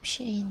cap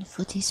chain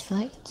for this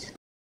fight?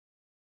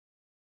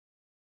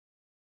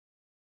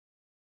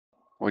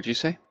 What'd you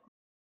say?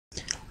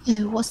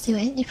 Was there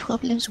any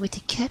problems with the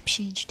cap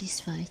change this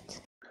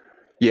fight?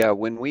 Yeah,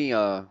 when we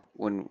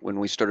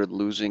started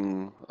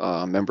losing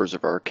members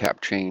of our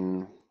cap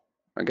chain,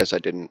 I guess I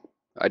didn't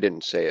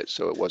say it,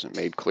 so it wasn't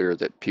made clear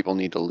that people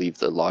need to leave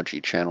the Logi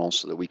channel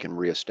so that we can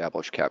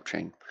reestablish cap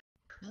chain.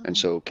 And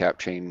so cap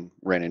chain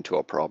ran into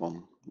a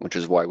problem, which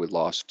is why we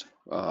lost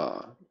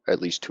at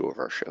least 2 of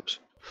our ships.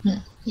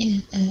 Yeah,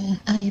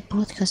 I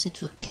broadcasted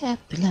for cap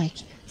like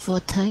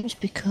 4 times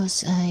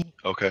because I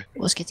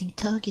was getting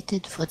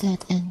targeted for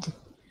that, and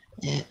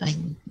I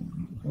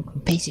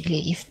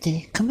basically, if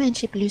the command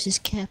ship loses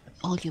cap,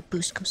 all your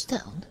boost goes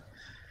down.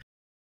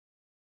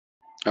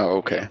 Oh,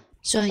 okay.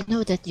 So I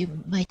know that you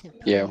might have.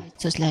 Yeah.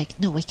 It was like,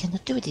 no, we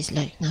cannot do this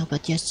like now,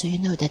 but just so you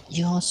know that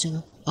you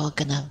also are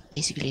gonna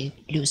basically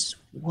lose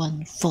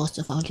 1/4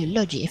 of all your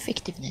Logi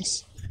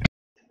effectiveness.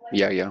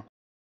 Yeah.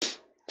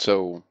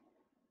 So,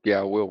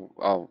 yeah,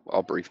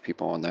 I'll brief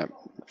people on that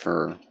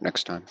for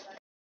next time.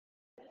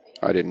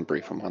 I didn't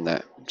brief them on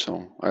that,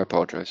 so I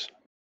apologize.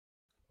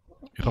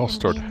 It all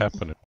started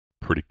happening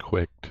pretty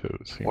quick too.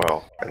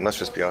 Well, and let's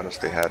just be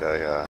honest, they had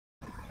a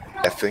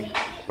F thing,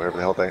 whatever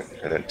the hell they,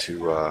 and then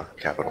 2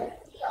 capital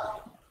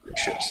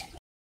ships.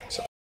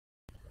 So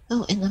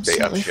Oh, and I'm they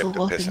sorry for upshipped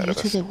the piss walking out you of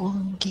to us. the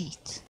wrong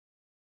gate.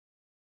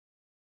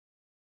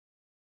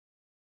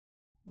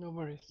 No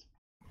worries.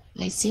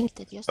 I think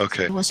that just as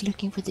I was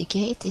looking for the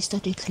gate, they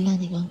started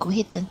landing on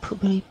grid and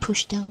probably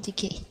pushed down the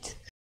gate.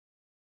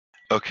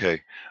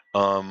 Okay.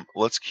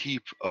 Let's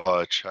keep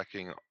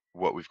checking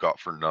what we've got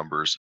for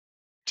numbers.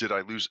 Did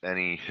I lose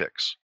any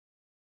Hicks?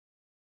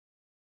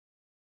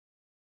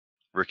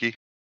 Ricky?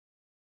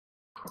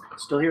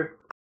 Still here.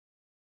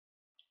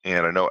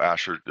 And I know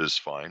Asher is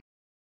fine.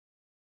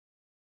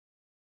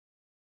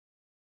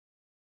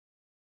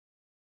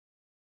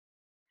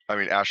 I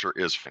mean, Asher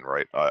is fine,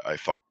 right? I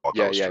thought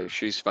that was Yeah, true.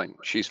 she's fine.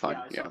 She's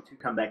fine. Yeah. To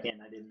come back in,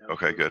 I didn't know.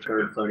 Okay, good.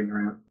 Bird floating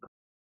around.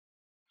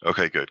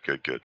 Okay, good.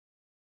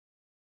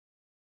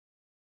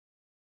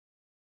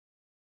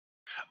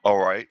 All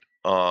right.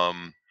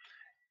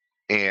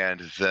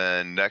 And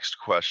then next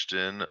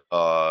question.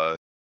 Are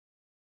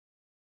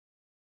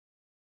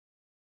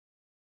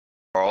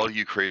all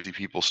you crazy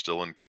people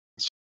still in?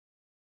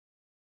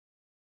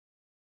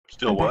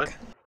 Still what?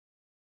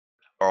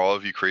 Are all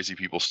of you crazy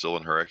people still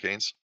in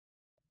hurricanes?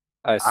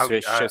 I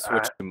switched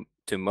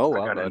to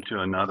MOA, I got but into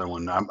another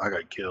one. I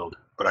got killed,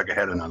 but I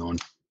had another one.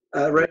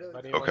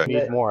 Okay.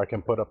 Need more, I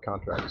can put up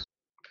contracts.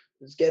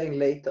 It's getting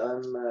late.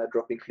 I'm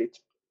dropping fleet.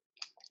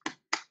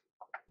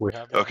 We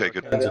have okay,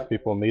 good. If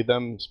people need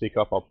them, speak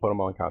up, I'll put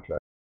them on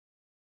contract.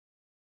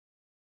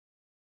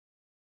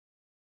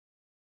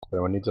 If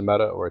anyone needs a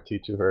meta or a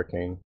T2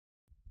 Hurricane,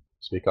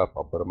 speak up,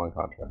 I'll put them on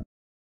contract.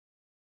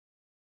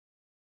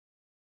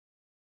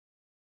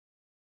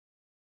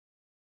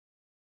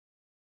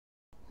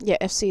 Yeah,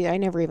 FC, I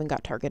never even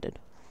got targeted.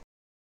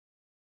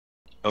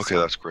 Okay,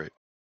 that's great.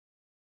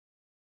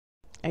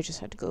 I just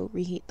had to go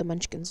reheat the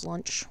Munchkin's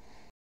lunch.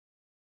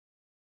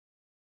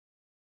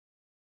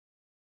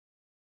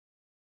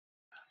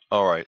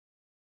 All right.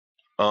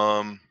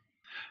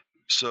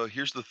 So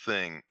here's the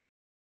thing.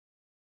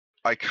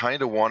 I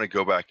kind of want to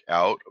go back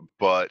out,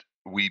 but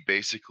we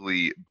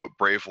basically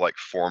Brave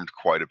formed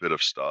quite a bit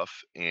of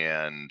stuff,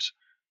 and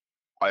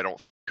I don't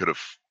could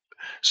have.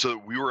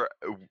 So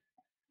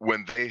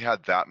when they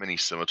had that many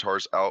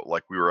scimitars out,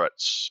 like we were at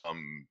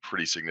some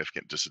pretty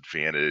significant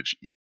disadvantage,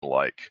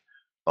 like,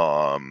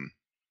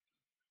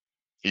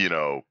 you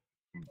know,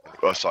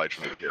 aside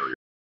from the carrier.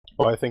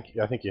 Well, I think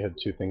you had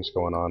two things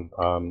going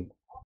on.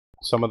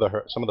 Some of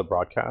the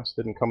broadcasts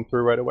didn't come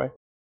through right away.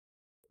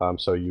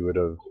 So you would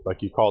have,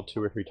 like, you called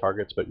 2 or 3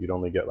 targets, but you'd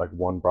only get like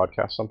 1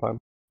 broadcast sometimes.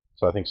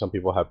 So I think some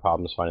people had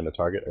problems finding the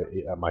target,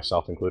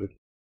 myself included.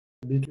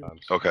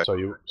 Okay.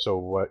 So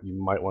what you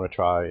might want to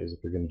try is, if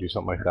you're going to do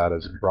something like that,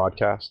 is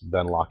broadcast,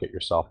 then lock it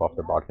yourself off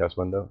the broadcast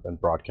window, then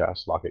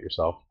broadcast, lock it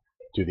yourself.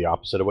 Do the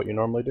opposite of what you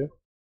normally do.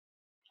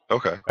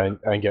 Okay.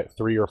 And get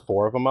 3 or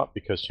 4 of them up,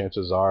 because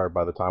chances are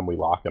by the time we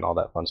lock and all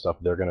that fun stuff,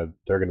 they're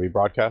gonna be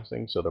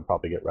broadcasting, so they'll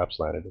probably get reps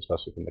landed,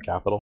 especially from the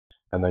capital.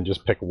 And then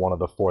just pick one of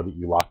the 4 that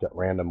you locked at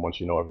random. Once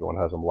you know everyone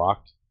has them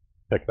locked,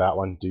 pick that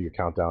one, do your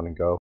countdown, and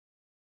go.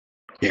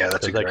 Yeah,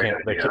 that's a great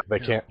idea.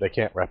 They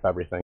can't rep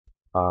everything.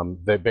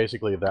 They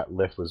basically, that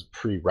lift was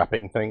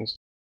pre-repping things.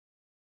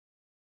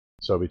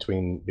 So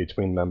between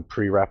them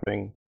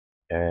pre-repping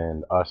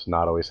and us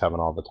not always having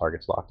all the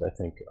targets locked, I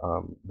think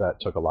that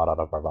took a lot out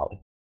of our volley.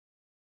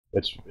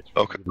 It's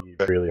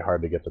really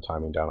hard to get the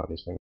timing down on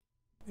these things.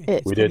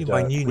 We did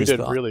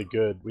really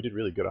good. We did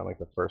really good on like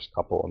the first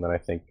couple, and then I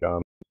think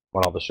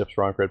when all the ships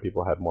were on grid,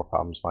 people had more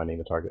problems finding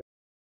the target.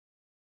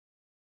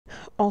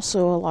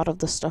 Also, a lot of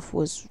the stuff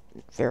was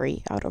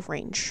very out of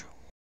range,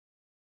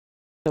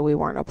 so we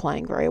weren't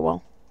applying very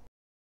well.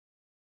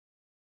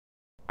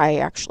 I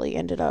actually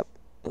ended up,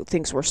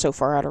 things were so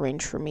far out of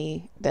range for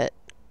me that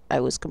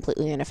I was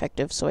completely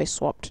ineffective, so I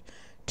swapped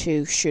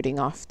to shooting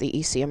off the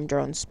ECM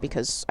drones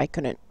because I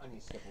couldn't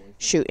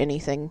shoot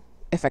anything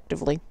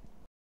effectively.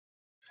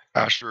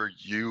 Asher,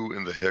 you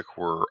and the Hick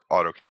were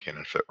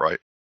autocannon fit, right?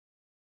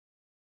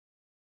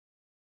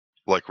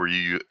 Like, were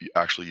you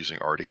actually using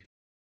Artie?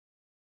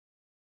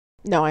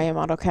 No, I am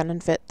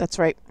autocannon fit, that's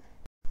right.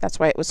 That's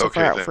why it was so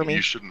far out for me.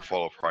 You shouldn't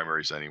follow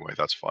primaries anyway,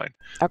 that's fine.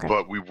 Okay.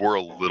 But we were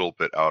a little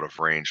bit out of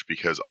range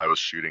because I was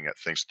shooting at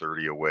things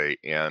 30 away,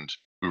 and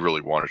we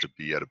really wanted to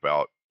be at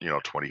about,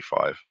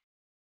 25.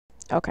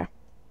 Okay.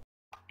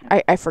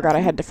 I forgot I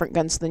had different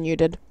guns than you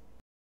did.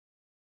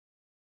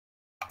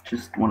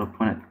 Just want to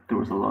point out there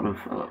was a lot of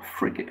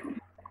frigate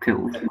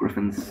kills,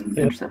 Griffins, and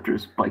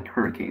interceptors by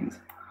hurricanes.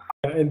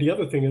 And the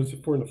other thing is,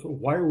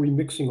 why are we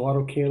mixing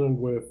autocannon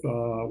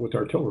with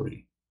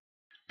artillery?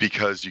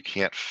 Because you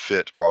can't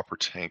fit proper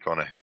tank on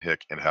a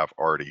Hick and have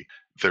Artie.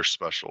 They're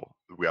special.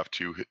 We have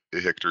 2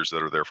 Hictors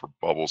that are there for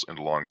bubbles and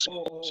long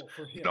scopes,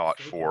 not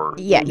for...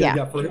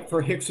 Yeah.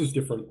 For Hicks is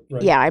different,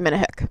 right? Yeah, I'm in a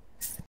Hick.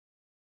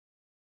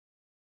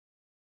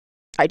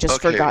 I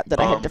just forgot that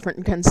I had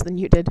different guns than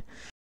you did.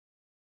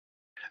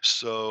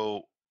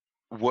 So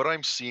what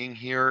I'm seeing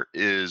here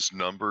is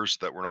numbers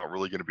that we're not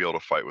really going to be able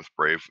to fight with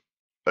Brave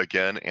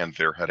again, and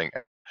they're heading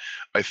out.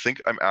 I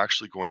think I'm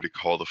actually going to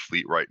call the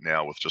fleet right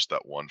now with just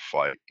that one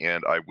fight,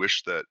 and I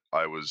wish that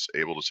I was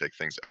able to take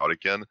things out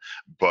again,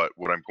 but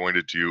what I'm going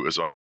to do is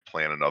I'll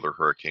plan another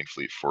Hurricane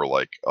fleet for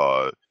like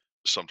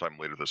sometime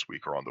later this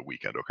week or on the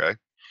weekend, okay?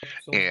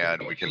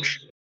 And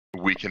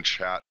we can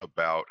chat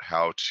about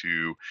how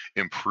to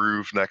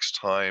improve next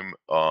time.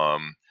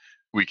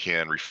 We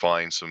can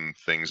refine some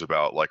things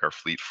about like our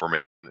fleet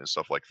formation and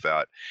stuff like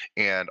that.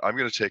 And I'm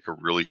going to take a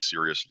really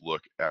serious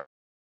look at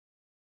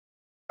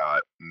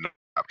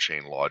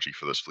chain logi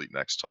for this fleet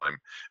next time,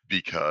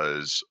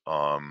 because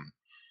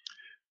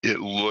it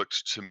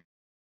looked to me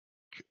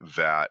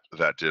that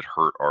did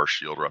hurt our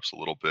shield reps a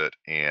little bit,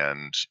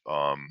 and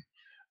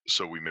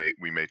so we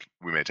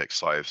may take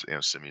scythes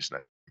and simmies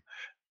next.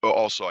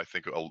 Also, I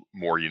think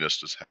more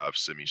Unistas have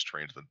simmies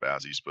trained than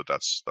Bazzies, but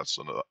that's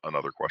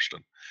another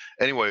question.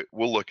 Anyway,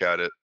 we'll look at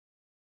it.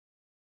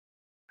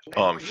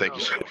 Thank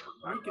you so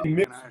much. We can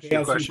mix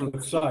Bazzies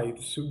with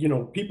scythes.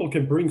 People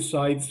can bring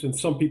scythes and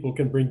some people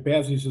can bring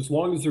Bazzies, as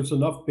long as there's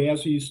enough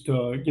Bazzies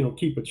to,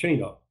 keep a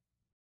chain up.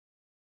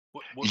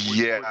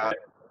 Yeah.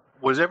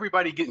 Was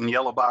everybody getting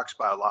yellow boxed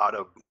by a lot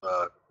of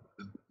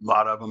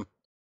them?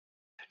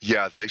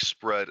 Yeah,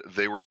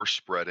 they were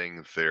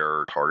spreading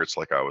their targets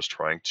like I was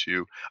trying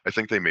to. I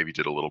think they maybe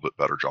did a little bit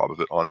better job of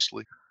it,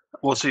 honestly.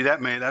 Well, see,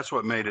 that's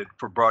what made it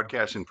for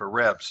broadcasting for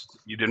reps.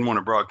 You didn't want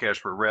to broadcast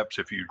for reps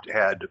if you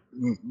had,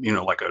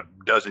 like a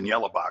dozen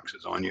yellow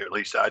boxes on you. At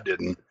least I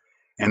didn't.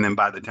 And then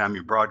by the time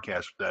you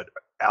broadcast, that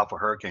Alpha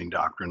Hurricane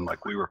doctrine,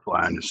 like we were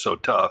flying, is so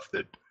tough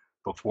that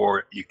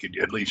before you could,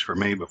 at least for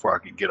me, before I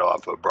could get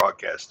off a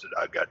broadcast,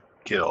 I got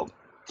killed.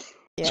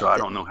 Yeah, so I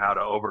don't know how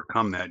to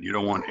overcome that. You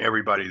don't want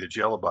everybody that's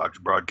yellow box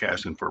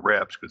broadcasting for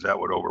reps, because that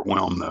would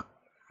overwhelm the.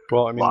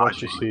 Well, I mean,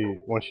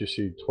 once you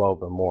see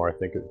 12 or more, I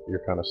think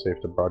you're kind of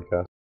safe to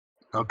broadcast.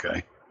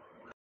 Okay.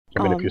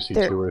 I mean, if you see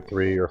 2 or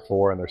 3 or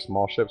 4 and they're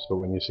small ships, but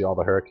when you see all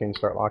the Hurricanes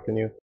start locking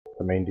you,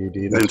 the main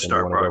DD, then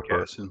start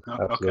broadcasting.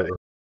 Absolutely.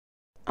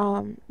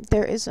 Okay.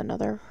 There is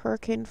another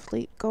Hurricane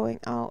fleet going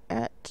out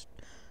at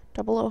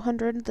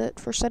 0000 that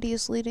Versetti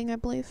is leading, I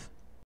believe.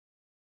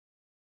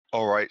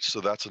 All right,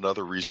 so that's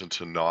another reason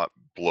to not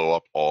blow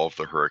up all of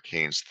the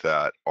hurricanes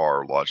that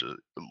our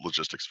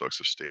logistics folks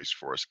have staged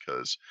for us,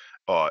 because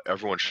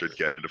everyone should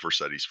get into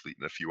Versetti's fleet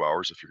in a few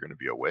hours if you're going to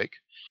be awake.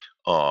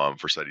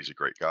 Versetti's a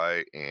great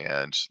guy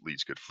and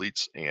leads good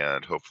fleets,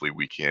 and hopefully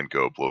we can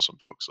go blow some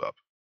folks up.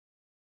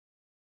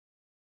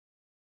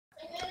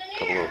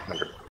 So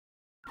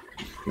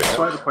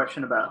I have a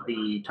question about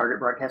the target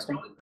broadcasting.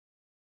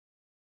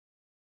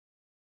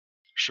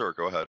 Sure,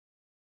 go ahead.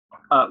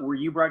 Were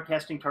you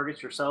broadcasting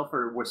targets yourself,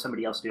 or was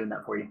somebody else doing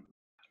that for you?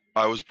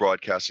 I was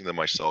broadcasting them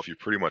myself. You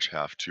pretty much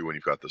have to when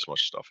you've got this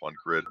much stuff on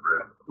grid.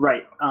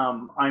 Right.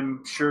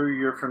 I'm sure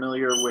you're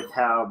familiar with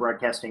how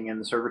broadcasting in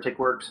the server tick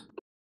works.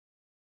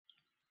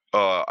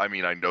 I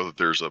mean, I know that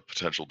there's a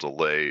potential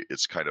delay.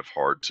 It's kind of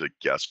hard to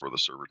guess where the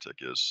server tick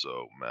is,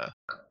 so meh.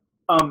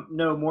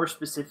 No, more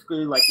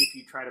specifically, like if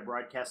you try to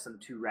broadcast them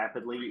too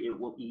rapidly, it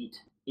will eat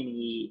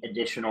any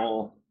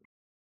additional.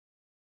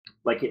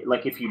 Like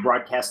if you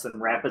broadcast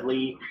them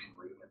rapidly,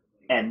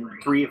 and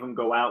 3 of them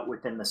go out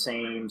within the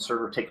same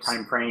server tick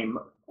time frame,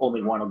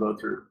 only 1 will go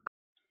through.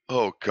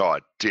 Oh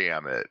god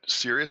damn it!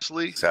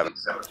 Seriously? 7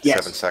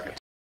 Yes. seconds.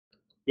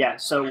 Yeah,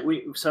 so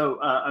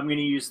I'm going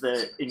to use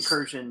the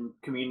incursion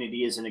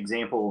community as an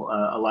example.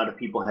 A lot of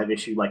people have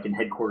issue, like in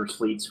headquarters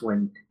fleets,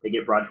 when they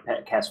get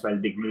broadcast by the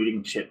big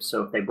nuding ships.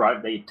 So if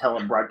they tell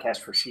them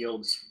broadcast for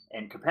shields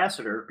and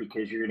capacitor,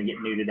 because you're going to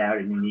get nuded out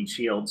and you need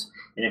shields.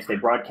 And if they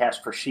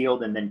broadcast for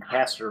shield and then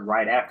capacitor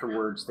right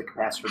afterwards, the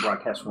capacitor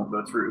broadcast won't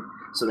go through.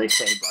 So they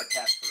say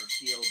broadcast for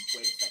shield,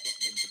 wait a second,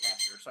 then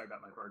capacitor. Sorry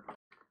about my bird.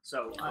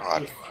 So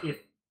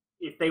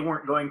if they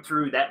weren't going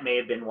through, that may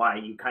have been why.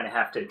 You kind of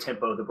have to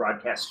tempo the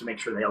broadcast to make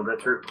sure they all go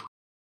through.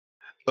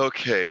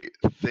 Okay,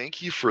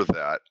 thank you for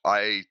that.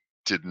 I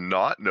did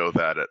not know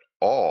that at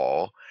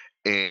all,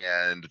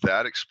 and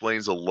that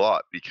explains a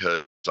lot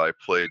because I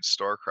played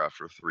StarCraft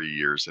for 3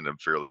 years and I'm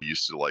fairly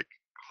used to like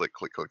click,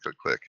 click, click, click,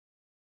 click.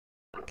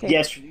 Okay.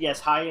 Yes.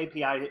 High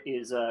API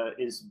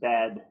is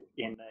bad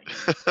in.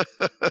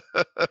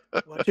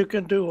 What you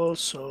can do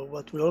also,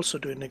 what we also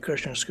do in the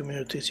incursions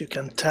community is you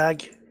can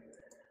tag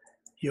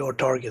your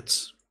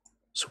targets.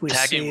 So we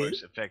Tagging see,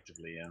 works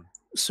effectively, yeah.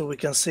 so we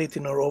can see it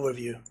in our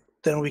overview.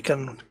 Then we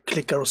can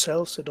click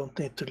ourselves. I don't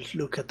need to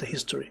look at the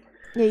history.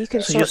 Yeah, you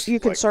can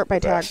sort by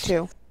tag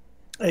too.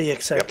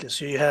 Exactly. Yep.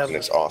 So you have And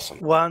it's awesome.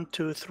 1,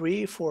 2,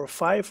 3, 4,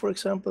 5, for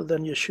example.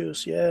 Then you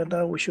choose. Yeah,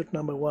 now we shoot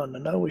number 1,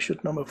 and now we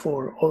shoot number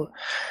 4. All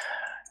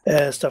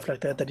stuff like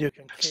that you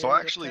can. So I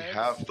actually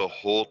have the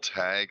whole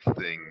tag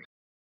thing.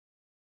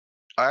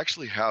 I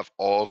actually have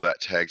all of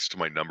that tags to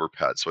my number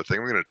pad, so I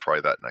think I'm going to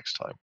try that next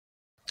time.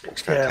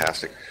 It's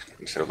fantastic.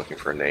 Instead of looking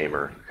for a name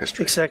or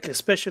history. Exactly.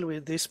 Especially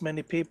with this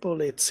many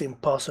people, it's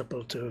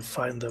impossible to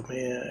find them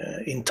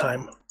in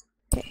time.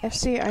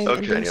 FC,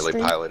 Manually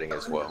piloting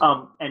as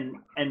well.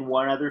 And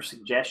one other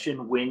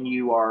suggestion: when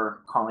you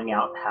are calling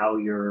out how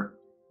you're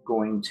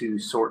going to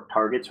sort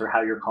targets or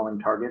how you're calling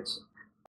targets,